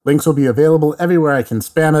Snack. Links will be available everywhere I can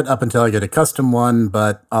spam it up until I get a custom one,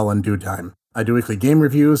 but all in due time. I do weekly game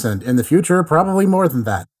reviews, and in the future, probably more than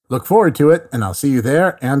that. Look forward to it, and I'll see you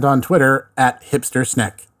there and on Twitter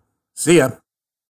 @HipsterSnack. See ya!